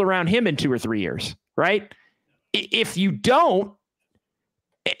to build around him in 2 or 3 years, right? If you don't,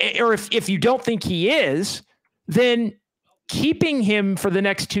 or if you don't think he is, then keeping him for the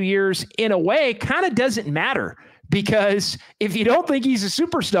next 2 years in a way kind of doesn't matter, because if you don't think he's a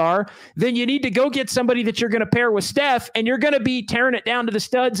superstar, then you need to go get somebody that you're going to pair with Steph, and you're going to be tearing it down to the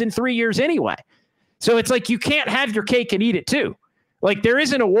studs in 3 years anyway. So it's like you can't have your cake and eat it too. Like there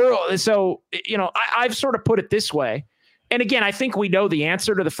isn't a world. So, I've sort of put it this way. And again, I think we know the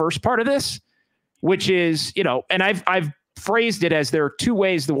answer to the first part of this, which is, and I've phrased it as there are 2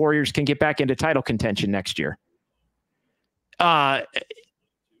 ways the Warriors can get back into title contention next year.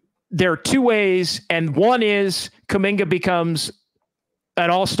 There are 2 ways, and one is Kuminga becomes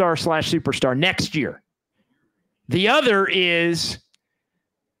an all-star / superstar next year. The other is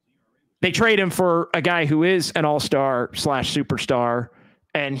they trade him for a guy who is an all-star / superstar,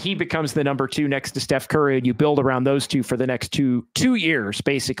 and he becomes the number 2 next to Steph Curry, and you build around those 2 for the next two years,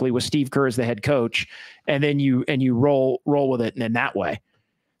 basically, with Steve Kerr as the head coach, and then you roll with it in that way.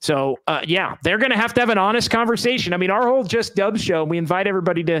 So, they're going to have an honest conversation. I mean, our whole Just Dubs show, we invite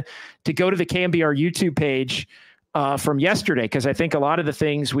everybody to go to the KNBR YouTube page from yesterday, because I think a lot of the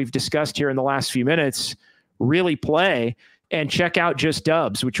things we've discussed here in the last few minutes really play, and check out Just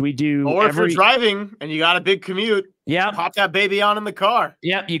Dubs, which we do. Or if you're driving and you got a big commute, pop that baby on in the car.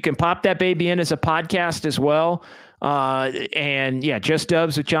 Yep, you can pop that baby in as a podcast as well. Just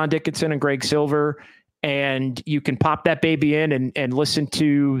Dubs with John Dickinson and Greg Silver. And you can pop that baby in and listen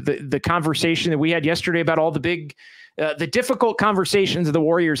to the conversation that we had yesterday about all the big, the difficult conversations the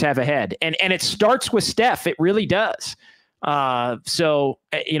Warriors have ahead. And it starts with Steph. It really does. He's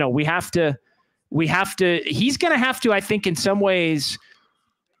going to have to, I think, in some ways,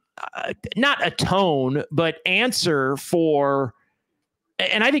 not atone, but answer for,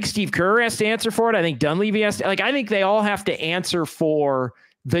 and I think Steve Kerr has to answer for it. I think Dunleavy has to, I think they all have to answer for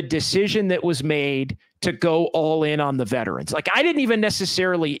the decision that was made to go all in on the veterans. I didn't even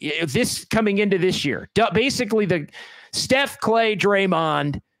necessarily, this coming into this year, basically the Steph, Clay,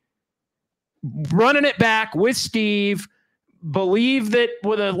 Draymond running it back with Steve, believe that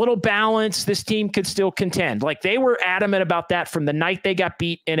with a little balance, this team could still contend. They were adamant about that from the night they got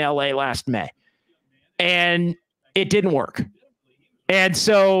beat in LA last May. And it didn't work. And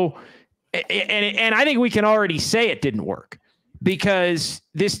so, and I think we can already say it didn't work, because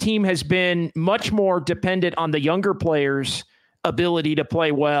this team has been much more dependent on the younger players' ability to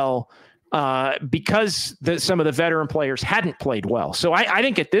play well, because some of the veteran players hadn't played well. So I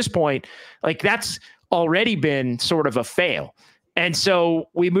think at this point, that's already been sort of a fail. And so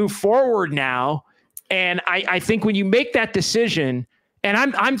we move forward now. And I think when you make that decision, and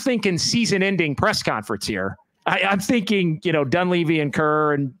I'm thinking season-ending press conference here, I'm thinking, Dunleavy and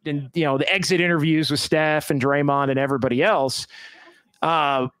Kerr and the exit interviews with Steph and Draymond and everybody else,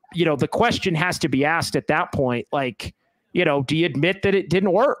 the question has to be asked at that point, do you admit that it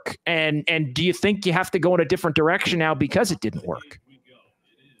didn't work? And do you think you have to go in a different direction now because it didn't work?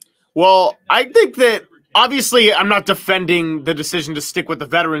 Well, I think that obviously I'm not defending the decision to stick with the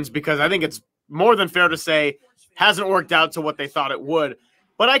veterans, because I think it's more than fair to say hasn't worked out to what they thought it would.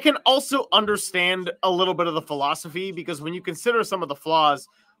 But I can also understand a little bit of the philosophy, because when you consider some of the flaws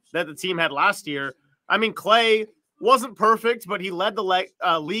that the team had last year, I mean, Clay wasn't perfect, but he led the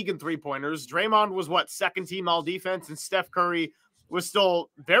league in 3-pointers. Draymond was second team all defense, and Steph Curry was still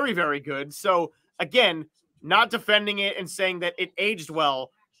very, very good. So again, not defending it and saying that it aged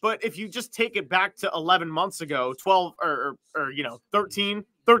well, but if you just take it back to 11 months ago, 12 or 13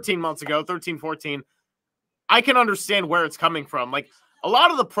 months ago, 13, 14, I can understand where it's coming from. A lot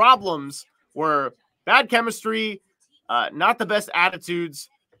of the problems were bad chemistry, not the best attitudes.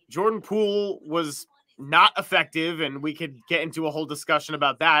 Jordan Poole was not effective, and we could get into a whole discussion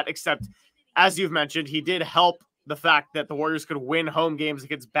about that, except, as you've mentioned, he did help the fact that the Warriors could win home games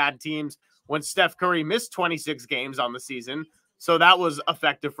against bad teams when Steph Curry missed 26 games on the season. So that was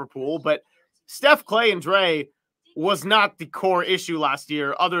effective for Poole. But Steph, Clay, and Dre was not the core issue last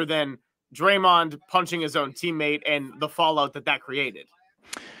year, other than Draymond punching his own teammate and the fallout that created.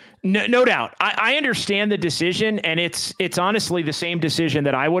 No doubt. I understand the decision, and it's honestly the same decision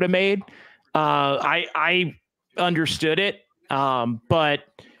that I would have made. I understood it, but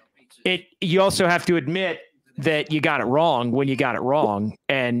you also have to admit that you got it wrong when you got it wrong,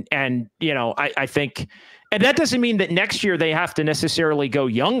 and I think, and that doesn't mean that next year they have to necessarily go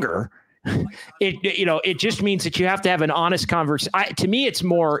younger. It just means that you have to have an honest conversation. To me, it's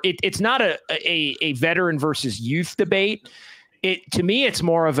more. It's not a veteran versus youth debate. To me, it's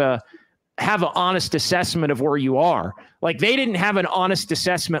more of have an honest assessment of where you are. Like, they didn't have an honest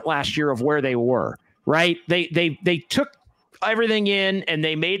assessment last year of where they were. Right? They took everything in and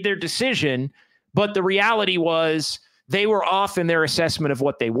they made their decision, but the reality was they were off in their assessment of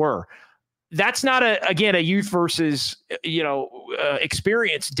what they were. That's not a youth versus,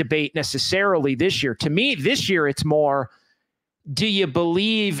 experience debate necessarily this year. To me, this year, it's more, do you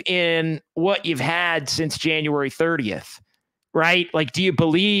believe in what you've had since January 30th, right? Like, do you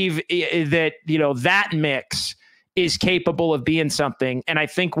believe that, that mix is capable of being something? And I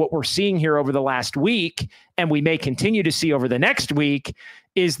think what we're seeing here over the last week, and we may continue to see over the next week,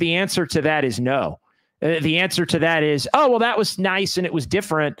 is the answer to that is no. The answer to that is, oh, well, that was nice and it was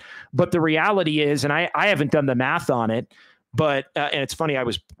different. But the reality is, and I haven't done the math on it, but and it's funny, I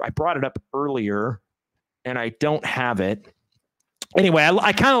brought it up earlier and I don't have it. Anyway,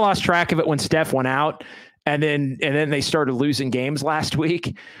 I kind of lost track of it when Steph went out, and then they started losing games last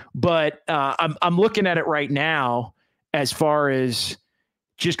week. But I'm looking at it right now as far as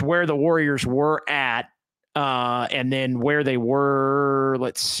just where the Warriors were at. And then where they were,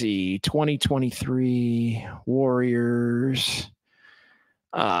 let's see, 2023 Warriors,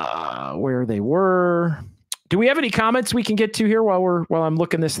 where they were. Do we have any comments we can get to here while I'm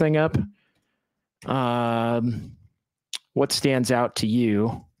looking this thing up? What stands out to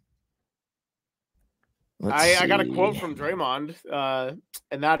you? I got a quote from Draymond,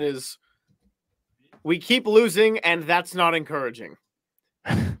 and that is, "We keep losing, and that's not encouraging."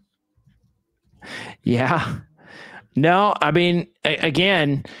 Yeah. No, I mean,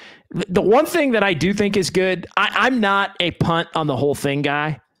 again, the one thing that I do think is good, I'm not a punt on the whole thing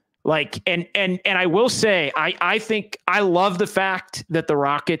guy. Like, and I will say, I think I love the fact that the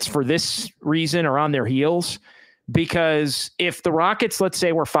Rockets, for this reason, are on their heels, because if the Rockets, let's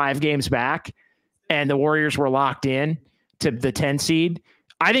say, were 5 games back and the Warriors were locked in to the 10 seed,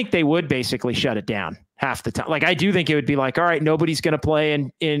 I think they would basically shut it down half the time. Like, I do think it would be like, all right, nobody's going to play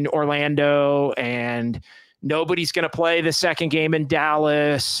in Orlando, and nobody's going to play the second game in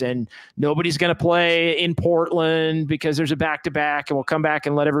Dallas, and nobody's going to play in Portland because there's a back-to-back, and we'll come back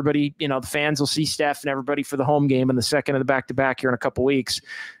and let everybody, the fans will see Steph and everybody for the home game in the second of the back-to-back here in a couple weeks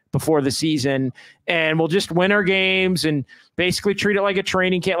before the season, and we'll just win our games and basically treat it like a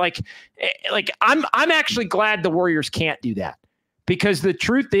training camp. Like I'm actually glad the Warriors can't do that, because the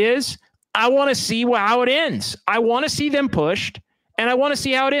truth is, I want to see how it ends. I want to see them pushed, and I want to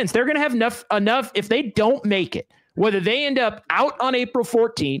see how it ends. They're going to have enough if they don't make it, whether they end up out on April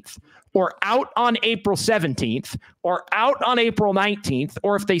 14th or out on April 17th or out on April 19th,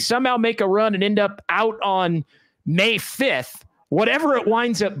 or if they somehow make a run and end up out on May 5th, whatever it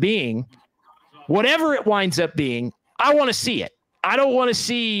winds up being, I want to see it. I don't want to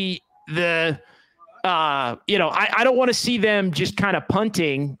see the I don't want to see them just kind of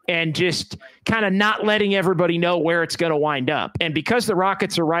punting and just kind of not letting everybody know where it's going to wind up. And because the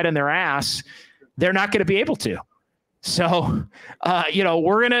Rockets are right on their ass, they're not going to be able to. So,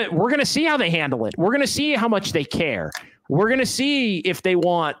 we're going to see how they handle it. We're going to see how much they care. We're going to see if they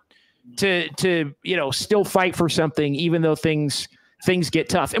want to still fight for something, even though things get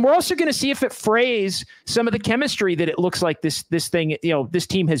tough. And we're also going to see if it frays some of the chemistry that it looks like this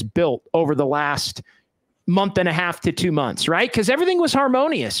team has built over the last month and a half to 2 months, right? Because everything was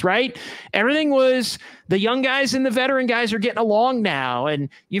harmonious, right? Everything was, the young guys and the veteran guys are getting along now. And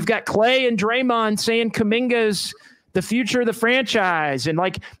you've got Clay and Draymond saying Kuminga's the future of the franchise, and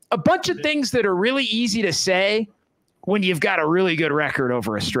like a bunch of things that are really easy to say when you've got a really good record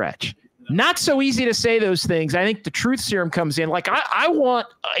over a stretch. Not so easy to say those things. I think the truth serum comes in. Like, I want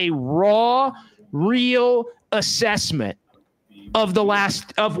a raw, real assessment of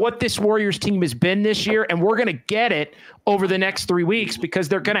what this Warriors team has been this year, and we're going to get it over the next 3 weeks, because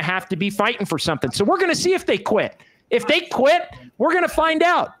they're going to have to be fighting for something. So we're going to see if they quit. If they quit, we're going to find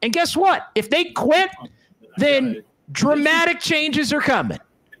out. And guess what? If they quit, then dramatic changes are coming.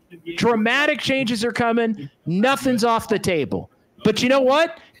 Dramatic changes are coming. Nothing's off the table. But you know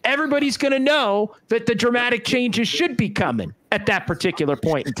what? everybody's going to know that the dramatic changes should be coming at that particular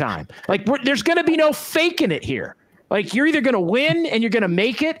point in time. Like there's going to be no faking it here. Like you're either going to win and you're going to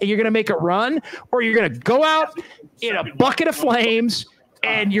make it and you're going to make a run, or you're going to go out in a bucket of flames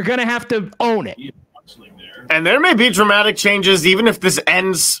and you're going to have to own it. And there may be dramatic changes even if this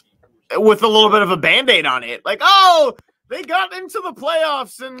ends with a little bit of a Band-Aid on it. Like, oh, they got into the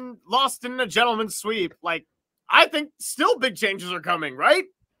playoffs and lost in a gentleman's sweep. Like, I think still big changes are coming, right?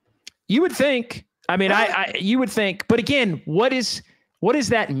 You would think. I mean, you would think. But again, what does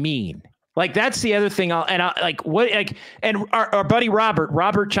that mean? Like, that's the other thing. And our buddy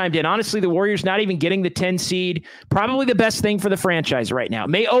Robert chimed in. Honestly, the Warriors not even getting the 10 seed, probably the best thing for the franchise right now.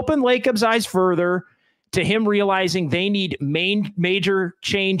 May open Lacob's eyes further to him realizing they need major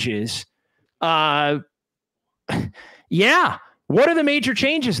changes. Yeah. What are the major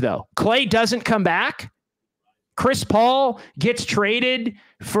changes, though? Klay doesn't come back. Chris Paul gets traded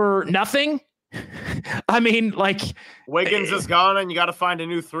for nothing. I mean, like Wiggins is gone and you got to find a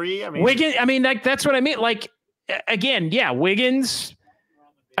new 3. That's what I mean. Like, again, yeah, Wiggins.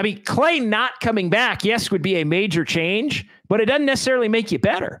 I mean, Klay not coming back, yes, would be a major change, but it doesn't necessarily make you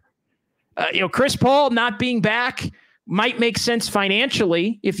better. Chris Paul not being back might make sense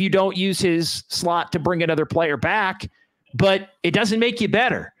financially if you don't use his slot to bring another player back, but it doesn't make you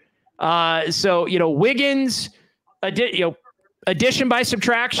better. Wiggins, addition by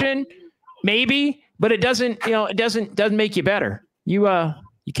subtraction, maybe, but it doesn't make you better. You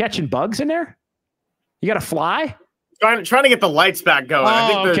catching bugs in there? You got to fly? Trying to get the lights back going. Oh,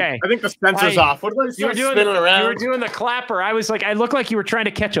 I think the sensor's off. What are you spinning around? You were doing the clapper. I was like, I looked like you were trying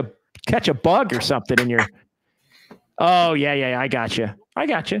to catch a bug or something in your. Oh yeah. I got you.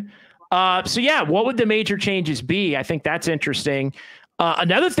 What would the major changes be? I think that's interesting.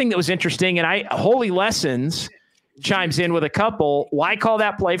 Another thing that was interesting, and Holy Lessons chimes in with a couple. Why call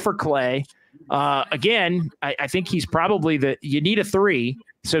that play for Klay? Again, I think he's probably you need a 3.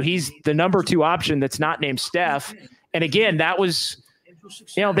 So he's the number 2 option that's not named Steph. And again, that was,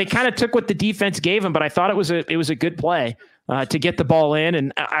 they kind of took what the defense gave him, but I thought it was a good play to get the ball in.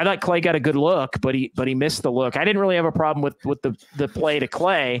 And I thought Klay got a good look, but he missed the look. I didn't really have a problem with the play to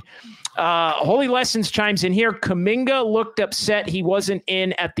Klay. Holy Lessons chimes in here. Kuminga looked upset he wasn't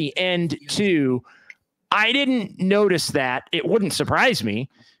in at the end too. I didn't notice that. It wouldn't surprise me,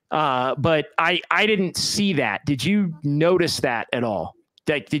 but I didn't see that. Did you notice that at all?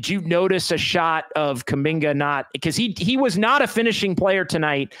 Did you notice a shot of Kuminga not – because he was not a finishing player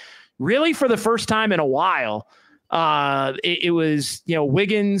tonight, really for the first time in a while. It was,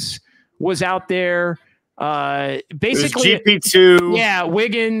 Wiggins was out there. Basically – GP2. Yeah,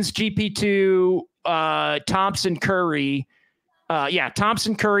 Wiggins, GP2, Thompson, Curry.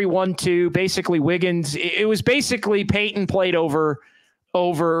 Thompson, Curry, 1-2. Basically, Wiggins. It was basically Peyton played over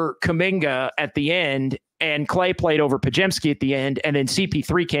Kuminga at the end, and Klay played over Podziemski at the end, and then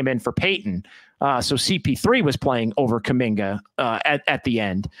CP3 came in for Peyton. So CP3 was playing over Kuminga at the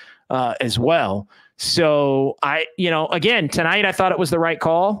end as well. So again, tonight I thought it was the right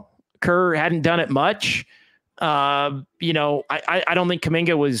call. Kerr hadn't done it much. I don't think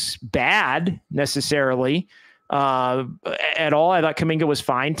Kuminga was bad necessarily at all. I thought Kuminga was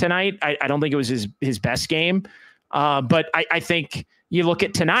fine tonight. I don't think it was his best game. But I think you look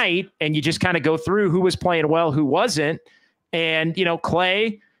at tonight and you just kind of go through who was playing well, who wasn't. And,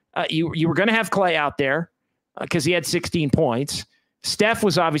 Klay, you were going to have Klay out there because he had 16 points. Steph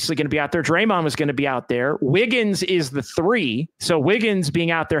was obviously going to be out there. Draymond was going to be out there. Wiggins is the 3. So Wiggins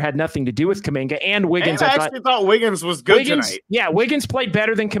being out there had nothing to do with Kuminga. And Wiggins, I actually thought Wiggins was good tonight. Yeah, Wiggins played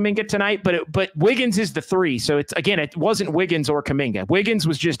better than Kuminga tonight, but Wiggins is the 3. So it wasn't Wiggins or Kuminga. Wiggins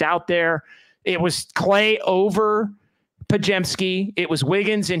was just out there. It was Klay over Podziemski. It was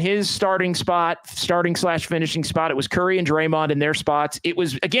Wiggins in his starting/finishing spot. It was Curry and Draymond in their spots. It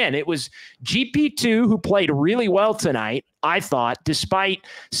was GP2 who played really well tonight, I thought, despite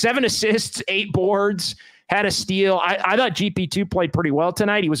 7 assists, 8 boards, had a steal. I thought GP2 played pretty well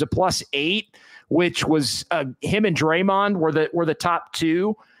tonight. He was a +8, which was him and Draymond were the top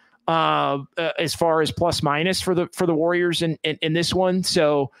 2 as far as plus minus for the Warriors in this one.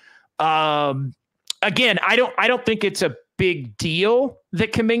 So again, I don't think it's a big deal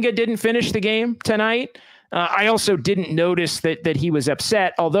that Kuminga didn't finish the game tonight. I also didn't notice that he was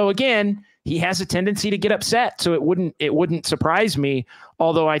upset, although again, he has a tendency to get upset. So it wouldn't surprise me.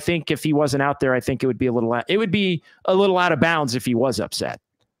 Although I think if he wasn't out there, I think it would be a little out of bounds if he was upset.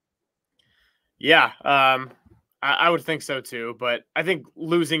 Yeah. I would think so too, but I think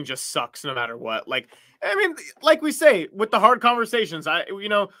losing just sucks no matter what. Like we say with the hard conversations,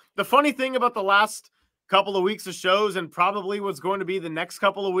 the funny thing about the last couple of weeks of shows and probably what's going to be the next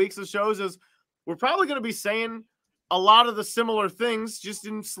couple of weeks of shows is we're probably going to be saying a lot of the similar things just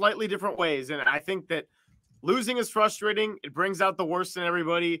in slightly different ways. And I think that losing is frustrating. It brings out the worst in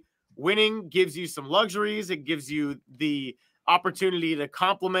everybody. Winning gives you some luxuries. It gives you the opportunity to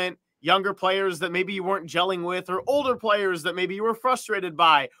compliment younger players that maybe you weren't gelling with, or older players that maybe you were frustrated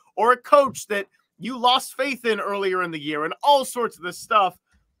by, or a coach that you lost faith in earlier in the year, and all sorts of this stuff.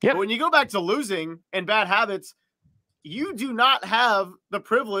 Yep. But when you go back to losing and bad habits, you do not have the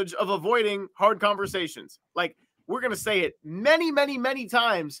privilege of avoiding hard conversations. Like, we're going to say it many, many, many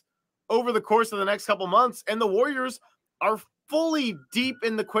times over the course of the next couple months, and the Warriors are fully deep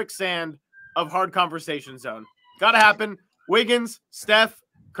in the quicksand of hard conversation zone. Got to happen. Wiggins, Steph,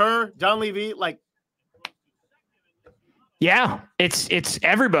 Kerr, Dunleavy, like. Yeah, it's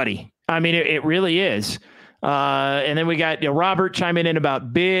everybody. I mean, it really is. And then we got Robert chiming in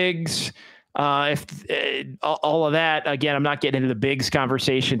about bigs. If all of that, again, I'm not getting into the bigs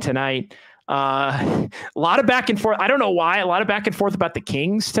conversation tonight. A lot of back and forth. I don't know why. A lot of back and forth about the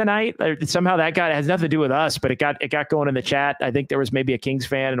Kings tonight. Somehow that has nothing to do with us, but it got going in the chat. I think there was maybe a Kings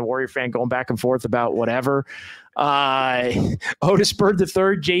fan and a Warrior fan going back and forth about whatever. Otis Bird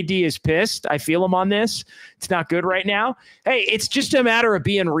III, JD is pissed. I feel him on this. It's not good right now. Hey, it's just a matter of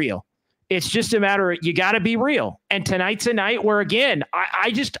being real. It's just a matter of, you got to be real. And tonight's a night where, again,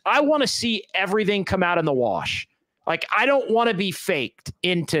 I want to see everything come out in the wash. Like, I don't want to be faked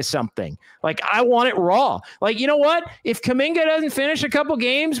into something. Like, I want it raw. Like, you know what? If Kuminga doesn't finish a couple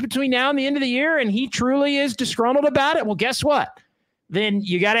games between now and the end of the year and he truly is disgruntled about it, well, guess what? Then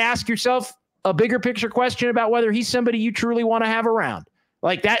you got to ask yourself a bigger picture question about whether he's somebody you truly want to have around.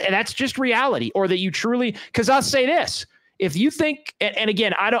 Like that's just reality, or that you truly, because I'll say this. If you think, and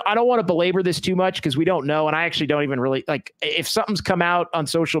again, I don't want to belabor this too much because we don't know. And I actually don't even really, like, if something's come out on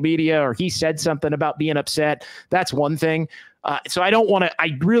social media or he said something about being upset, that's one thing. So I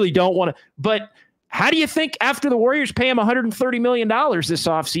really don't want to, but how do you think after the Warriors pay him $130 million this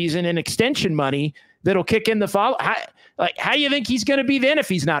offseason in extension money that'll kick in the follow? How do you think he's going to be then if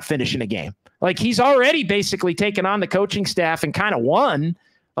he's not finishing a game? Like, he's already basically taken on the coaching staff and kind of won.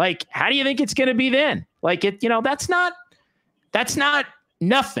 Like, how do you think it's going to be then? Like, that's not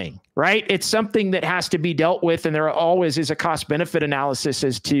nothing, right? It's something that has to be dealt with. And there always is a cost benefit analysis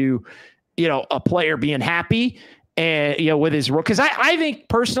as to, a player being happy and, with his role. Cause I think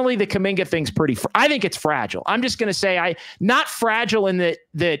personally, the Kuminga thing's I think it's fragile. I'm just going to say not fragile in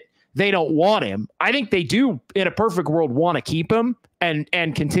that they don't want him. I think they do, in a perfect world, want to keep him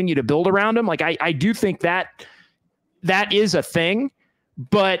and continue to build around him. Like, I do think that is a thing,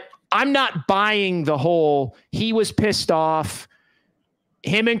 but I'm not buying the whole, he was pissed off.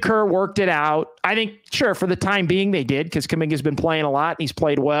 Him and Kerr worked it out. I think, sure, for the time being they did, because Kuminga's been playing a lot and he's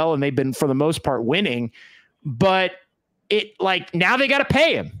played well and they've been, for the most part, winning. But now they got to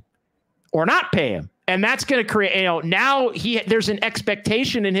pay him or not pay him. And that's going to create, now there's an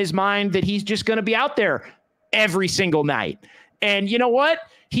expectation in his mind that he's just going to be out there every single night. And you know what?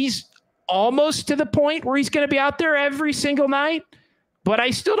 He's almost to the point where he's going to be out there every single night. But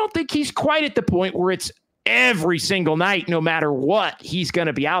I still don't think he's quite at the point where it's every single night, no matter what, he's going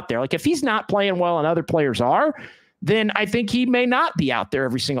to be out there. Like, if he's not playing well and other players are, then I think he may not be out there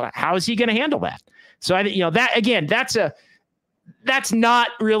every single night. How is he going to handle that? So I think, that again, that's not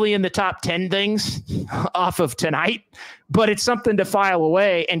really in the top 10 things off of tonight, but it's something to file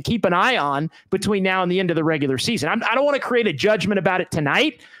away and keep an eye on between now and the end of the regular season. I don't want to create a judgment about it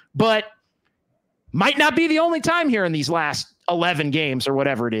tonight, but might not be the only time here in these last 11 games or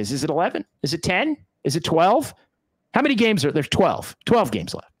whatever it is. Is it 11? Is it 10? Is it 12? How many games are there? There's 12. 12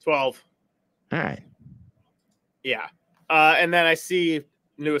 games left. 12. All right. Yeah. And then I see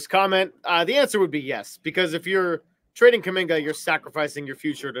newest comment. The answer would be yes, because if you're trading Kuminga, you're sacrificing your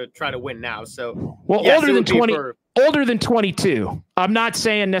future to try to win now. So, well, yes, older than 22. I'm not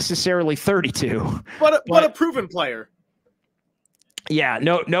saying necessarily 32, but a proven player. Yeah,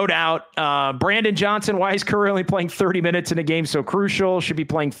 no doubt. Brandon Johnson, why is Kerr only playing 30 minutes in a game so crucial? Should be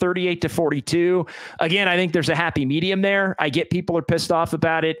playing 38 to 42. Again, I think there's a happy medium there. I get people are pissed off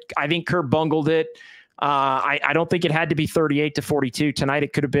about it. I think Kerr bungled it. I don't think it had to be 38 to 42. Tonight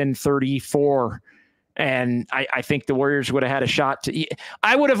it could have been 34. And I think the Warriors would have had a shot to –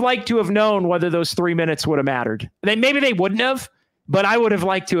 I would have liked to have known whether those 3 minutes would have mattered. Maybe they wouldn't have. But I would have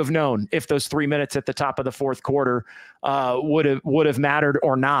liked to have known if those 3 minutes at the top of the fourth quarter would have mattered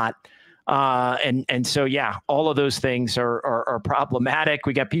or not. And so, yeah, all of those things are problematic.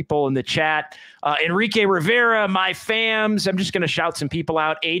 We got people in the chat. Enrique Rivera, my fams. I'm just going to shout some people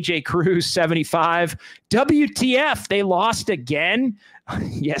out. AJ Cruz, 75. WTF, they lost again.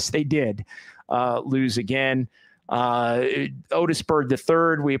 Yes, they did. lose again. Otisburg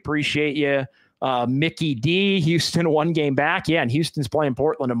III, we appreciate you. Mickey D, Houston 1 game back. Yeah, and Houston's playing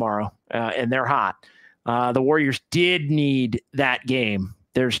Portland tomorrow, and they're hot. The Warriors did need that game.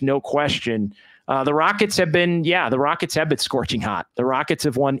 There's no question. The Rockets have been scorching hot. The Rockets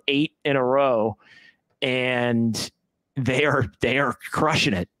have won 8 in a row, and they are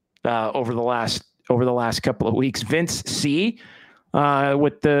crushing it over the last couple of weeks. Vince C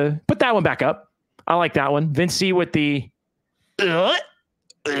put that one back up. I like that one. Vince C with the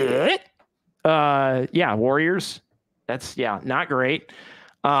Warriors. That's not great.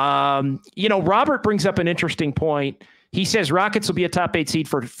 Robert brings up an interesting point. He says Rockets will be a top 8 seed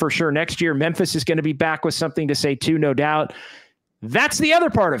for sure next year. Memphis is going to be back with something to say too, no doubt. That's the other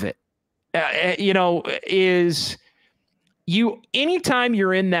part of it. Anytime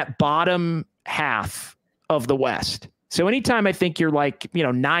you're in that bottom half of the West. So anytime I think you're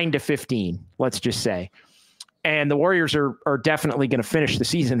 9 to 15, let's just say, and the Warriors are definitely going to finish the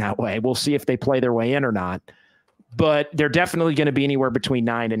season that way. We'll see if they play their way in or not. But they're definitely going to be anywhere between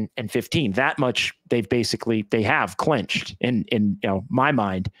 9 and 15. That much they have clinched in my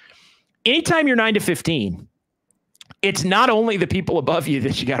mind. Anytime you're 9 to 15, it's not only the people above you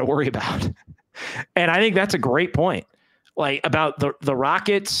that you got to worry about. And I think that's a great point. Like about the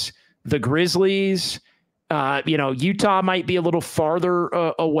Rockets, the Grizzlies, Utah might be a little farther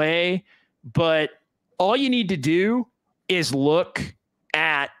away, but all you need to do is look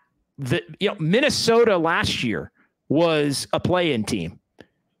at Minnesota last year was a play-in team,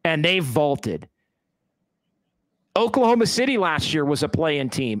 and they vaulted. Oklahoma City last year was a play-in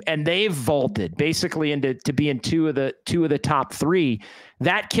team, and they've vaulted basically into being two of the top 3.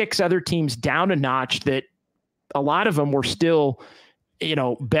 That kicks other teams down a notch that a lot of them were still,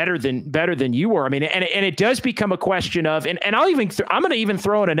 better than you were. I mean, and it does become a question of, and I'm going to even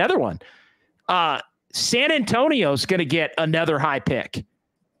throw in another one. San Antonio's going to get another high pick,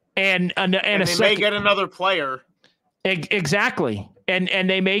 and they may get another player. Exactly. And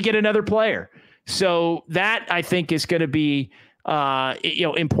they may get another player. So that I think is going to be,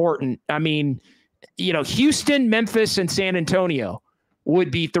 important. I mean, Houston, Memphis, and San Antonio would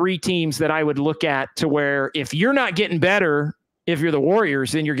be 3 teams that I would look at to where if you're not getting better, if you're the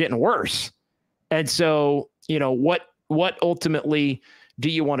Warriors, then you're getting worse. And so, what ultimately do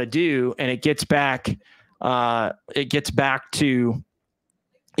you want to do? And it gets back to,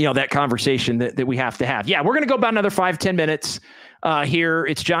 that conversation that we have to have. Yeah, we're going to go about another 5-10 minutes here.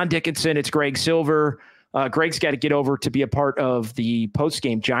 It's John Dickinson. It's Greg Silver. Greg's got to get over to be a part of the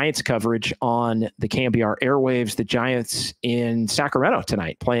post-game Giants coverage on the KNBR airwaves. The Giants in Sacramento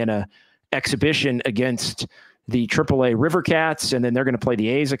tonight playing a exhibition against the AAA River Cats, and then they're going to play the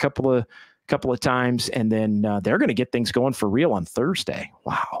A's a couple of times, and then they're going to get things going for real on Thursday.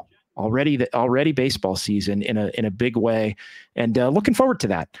 Wow. Already baseball season in a big way, and looking forward to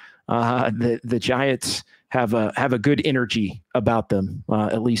that. The Giants have a good energy about them,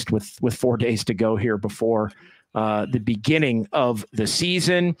 at least with 4 days to go here before the beginning of the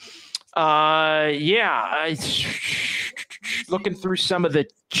season. Looking through some of the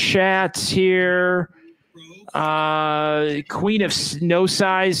chats here. Queen of Snow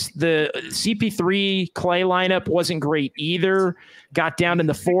Size, the CP3 Clay lineup wasn't great either. Got down in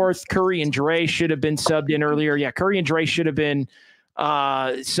the 4th. Curry and Dre should have been subbed in earlier. Yeah, Curry and Dre should have been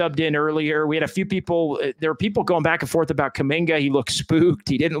subbed in earlier. We had a few people. There were people going back and forth about Kuminga. He looked spooked.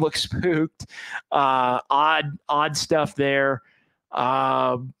 He didn't look spooked. Odd stuff there.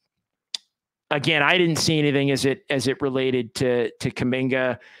 Again, I didn't see anything as it related to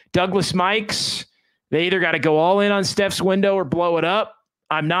Kuminga. Douglas Mikes. They either got to go all in on Steph's window or blow it up.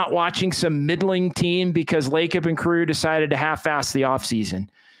 I'm not watching some middling team because Lacob and crew decided to half-ass the offseason.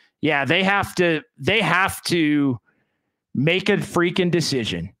 Yeah, they have to make a freaking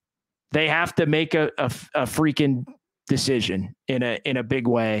decision. They have to make a freaking decision in a big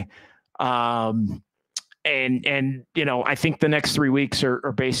way. And I think the next 3 weeks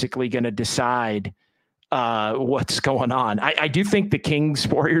are basically going to decide what's going on. I do think the Kings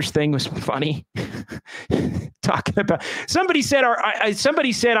Warriors thing was funny. Talking about somebody said I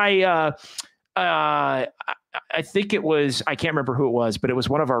think it was, I can't remember who it was, but it was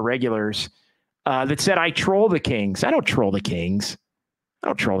one of our regulars that said I troll the Kings. I don't troll the Kings. I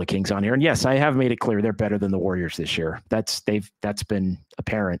don't troll the Kings on here. And yes, I have made it clear they're better than the Warriors this year. That's been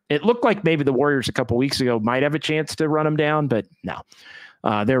apparent. It looked like maybe the Warriors a couple weeks ago might have a chance to run them down, but no.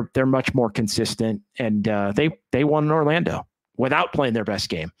 They're much more consistent, and they won in Orlando without playing their best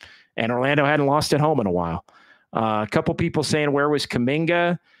game, and Orlando hadn't lost at home in a while. A couple people saying where was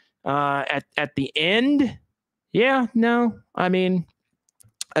Kuminga at the end? Yeah, no, I mean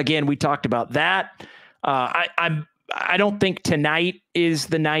Again, we talked about that. I don't think tonight is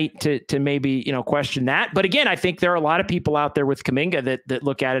the night to maybe, question that. But again, I think there are a lot of people out there with Kuminga that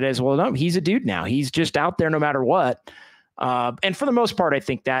look at it as, well, no, he's a dude now. He's just out there no matter what. And for the most part, I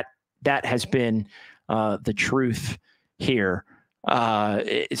think that has been the truth here.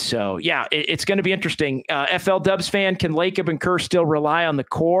 So yeah, it's going to be interesting. FL Dubs fan, can Lacob and Kerr still rely on the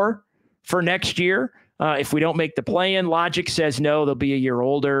core for next year? If we don't make the play-in? Logic says no, they'll be a year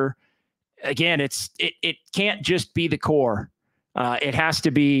older. Again, it can't just be the core. It has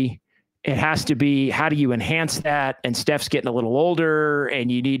to be how do you enhance that? And Steph's getting a little older,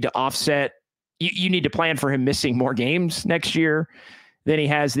 and you need to offset. You need to plan for him missing more games next year than he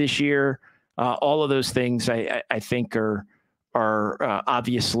has this year. All of those things I think are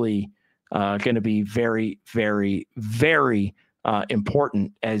obviously going to be very, very, very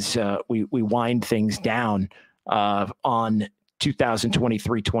important as we wind things down on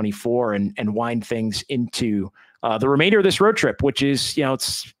 2023-24 and wind things into the remainder of this road trip, which is,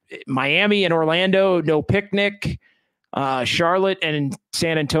 it's Miami and Orlando, no picnic. Charlotte and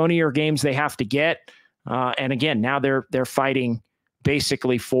San Antonio are games they have to get. And again, now they're fighting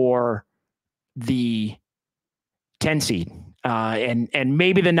basically for the 10 seed and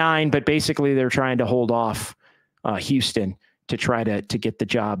maybe the 9, but basically they're trying to hold off Houston to try to get the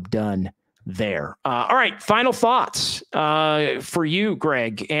job done there. All right. Final thoughts for you,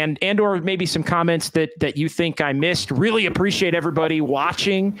 Greg, and or maybe some comments that you think I missed. Really appreciate everybody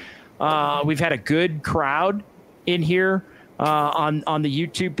watching. We've had a good crowd in here on the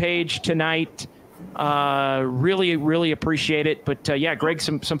YouTube page tonight. Really, really appreciate it. But yeah, Greg,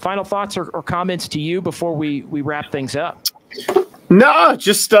 some final thoughts or comments to you before we wrap things up. No,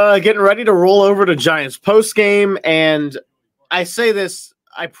 just getting ready to roll over to Giants post game. And I say this,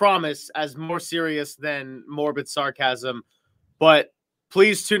 I promise, as more serious than morbid sarcasm, but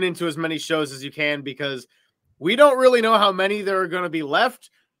please tune into as many shows as you can, because we don't really know how many there are going to be left.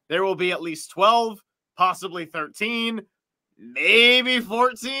 There will be at least 12, possibly 13, maybe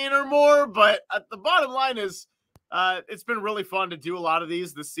 14 or more. But the bottom line is it's been really fun to do a lot of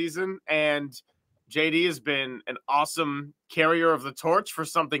these this season. And JD has been an awesome carrier of the torch for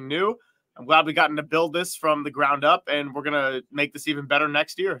something new. I'm glad we gotten to build this from the ground up, and we're going to make this even better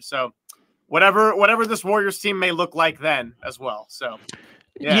next year. So whatever this Warriors team may look like then as well. So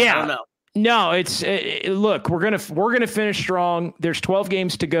yeah. I don't know. No, it's look, we're gonna finish strong. There's 12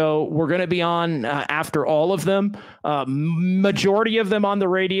 games to go. We're gonna be on after all of them. Majority of them on the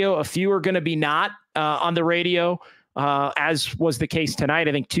radio. A few are gonna be not on the radio, as was the case tonight.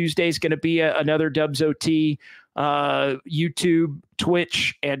 I think Tuesday's gonna be another Dubs OT YouTube,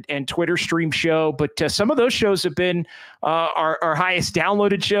 Twitch, and Twitter stream show. But some of those shows have been our highest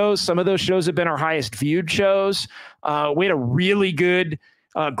downloaded shows. Some of those shows have been our highest viewed shows. We had a really good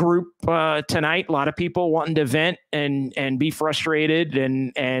group tonight. A lot of people wanting to vent and be frustrated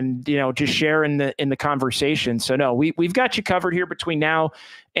and just share in the conversation. So no, we've got you covered here between now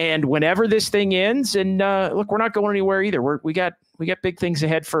and whenever this thing ends. And look, we're not going anywhere either. We got big things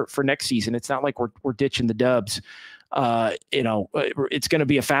ahead for next season. It's not like we're ditching the Dubs. It's going to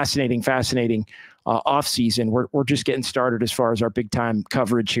be a fascinating off season. We're just getting started as far as our big time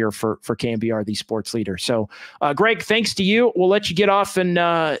coverage here for KNBR, the sports leader. So Greg, thanks to you. We'll let you get off and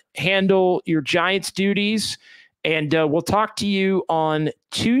handle your Giants duties, and we'll talk to you on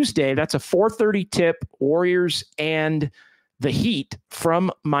Tuesday. That's a 4:30 tip, Warriors and the Heat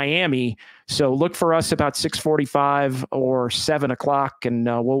from Miami. So look for us about 6:45 or 7 o'clock, and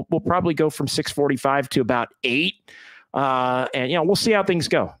we'll probably go from 6:45 to about 8. And we'll see how things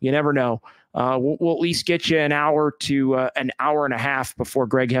go. You never know. We'll at least get you an hour to an hour and a half before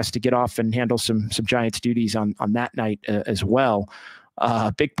Greg has to get off and handle some Giants duties on that night as well.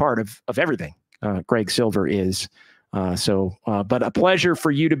 Big part of everything Greg Silver is. But a pleasure for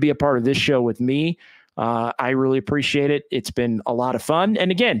you to be a part of this show with me. I really appreciate it. It's been a lot of fun.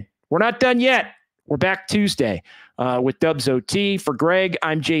 And again, we're not done yet. We're back Tuesday with Dubs OT. For Greg,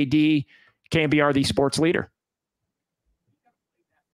 I'm JD, KNBR, the sports leader.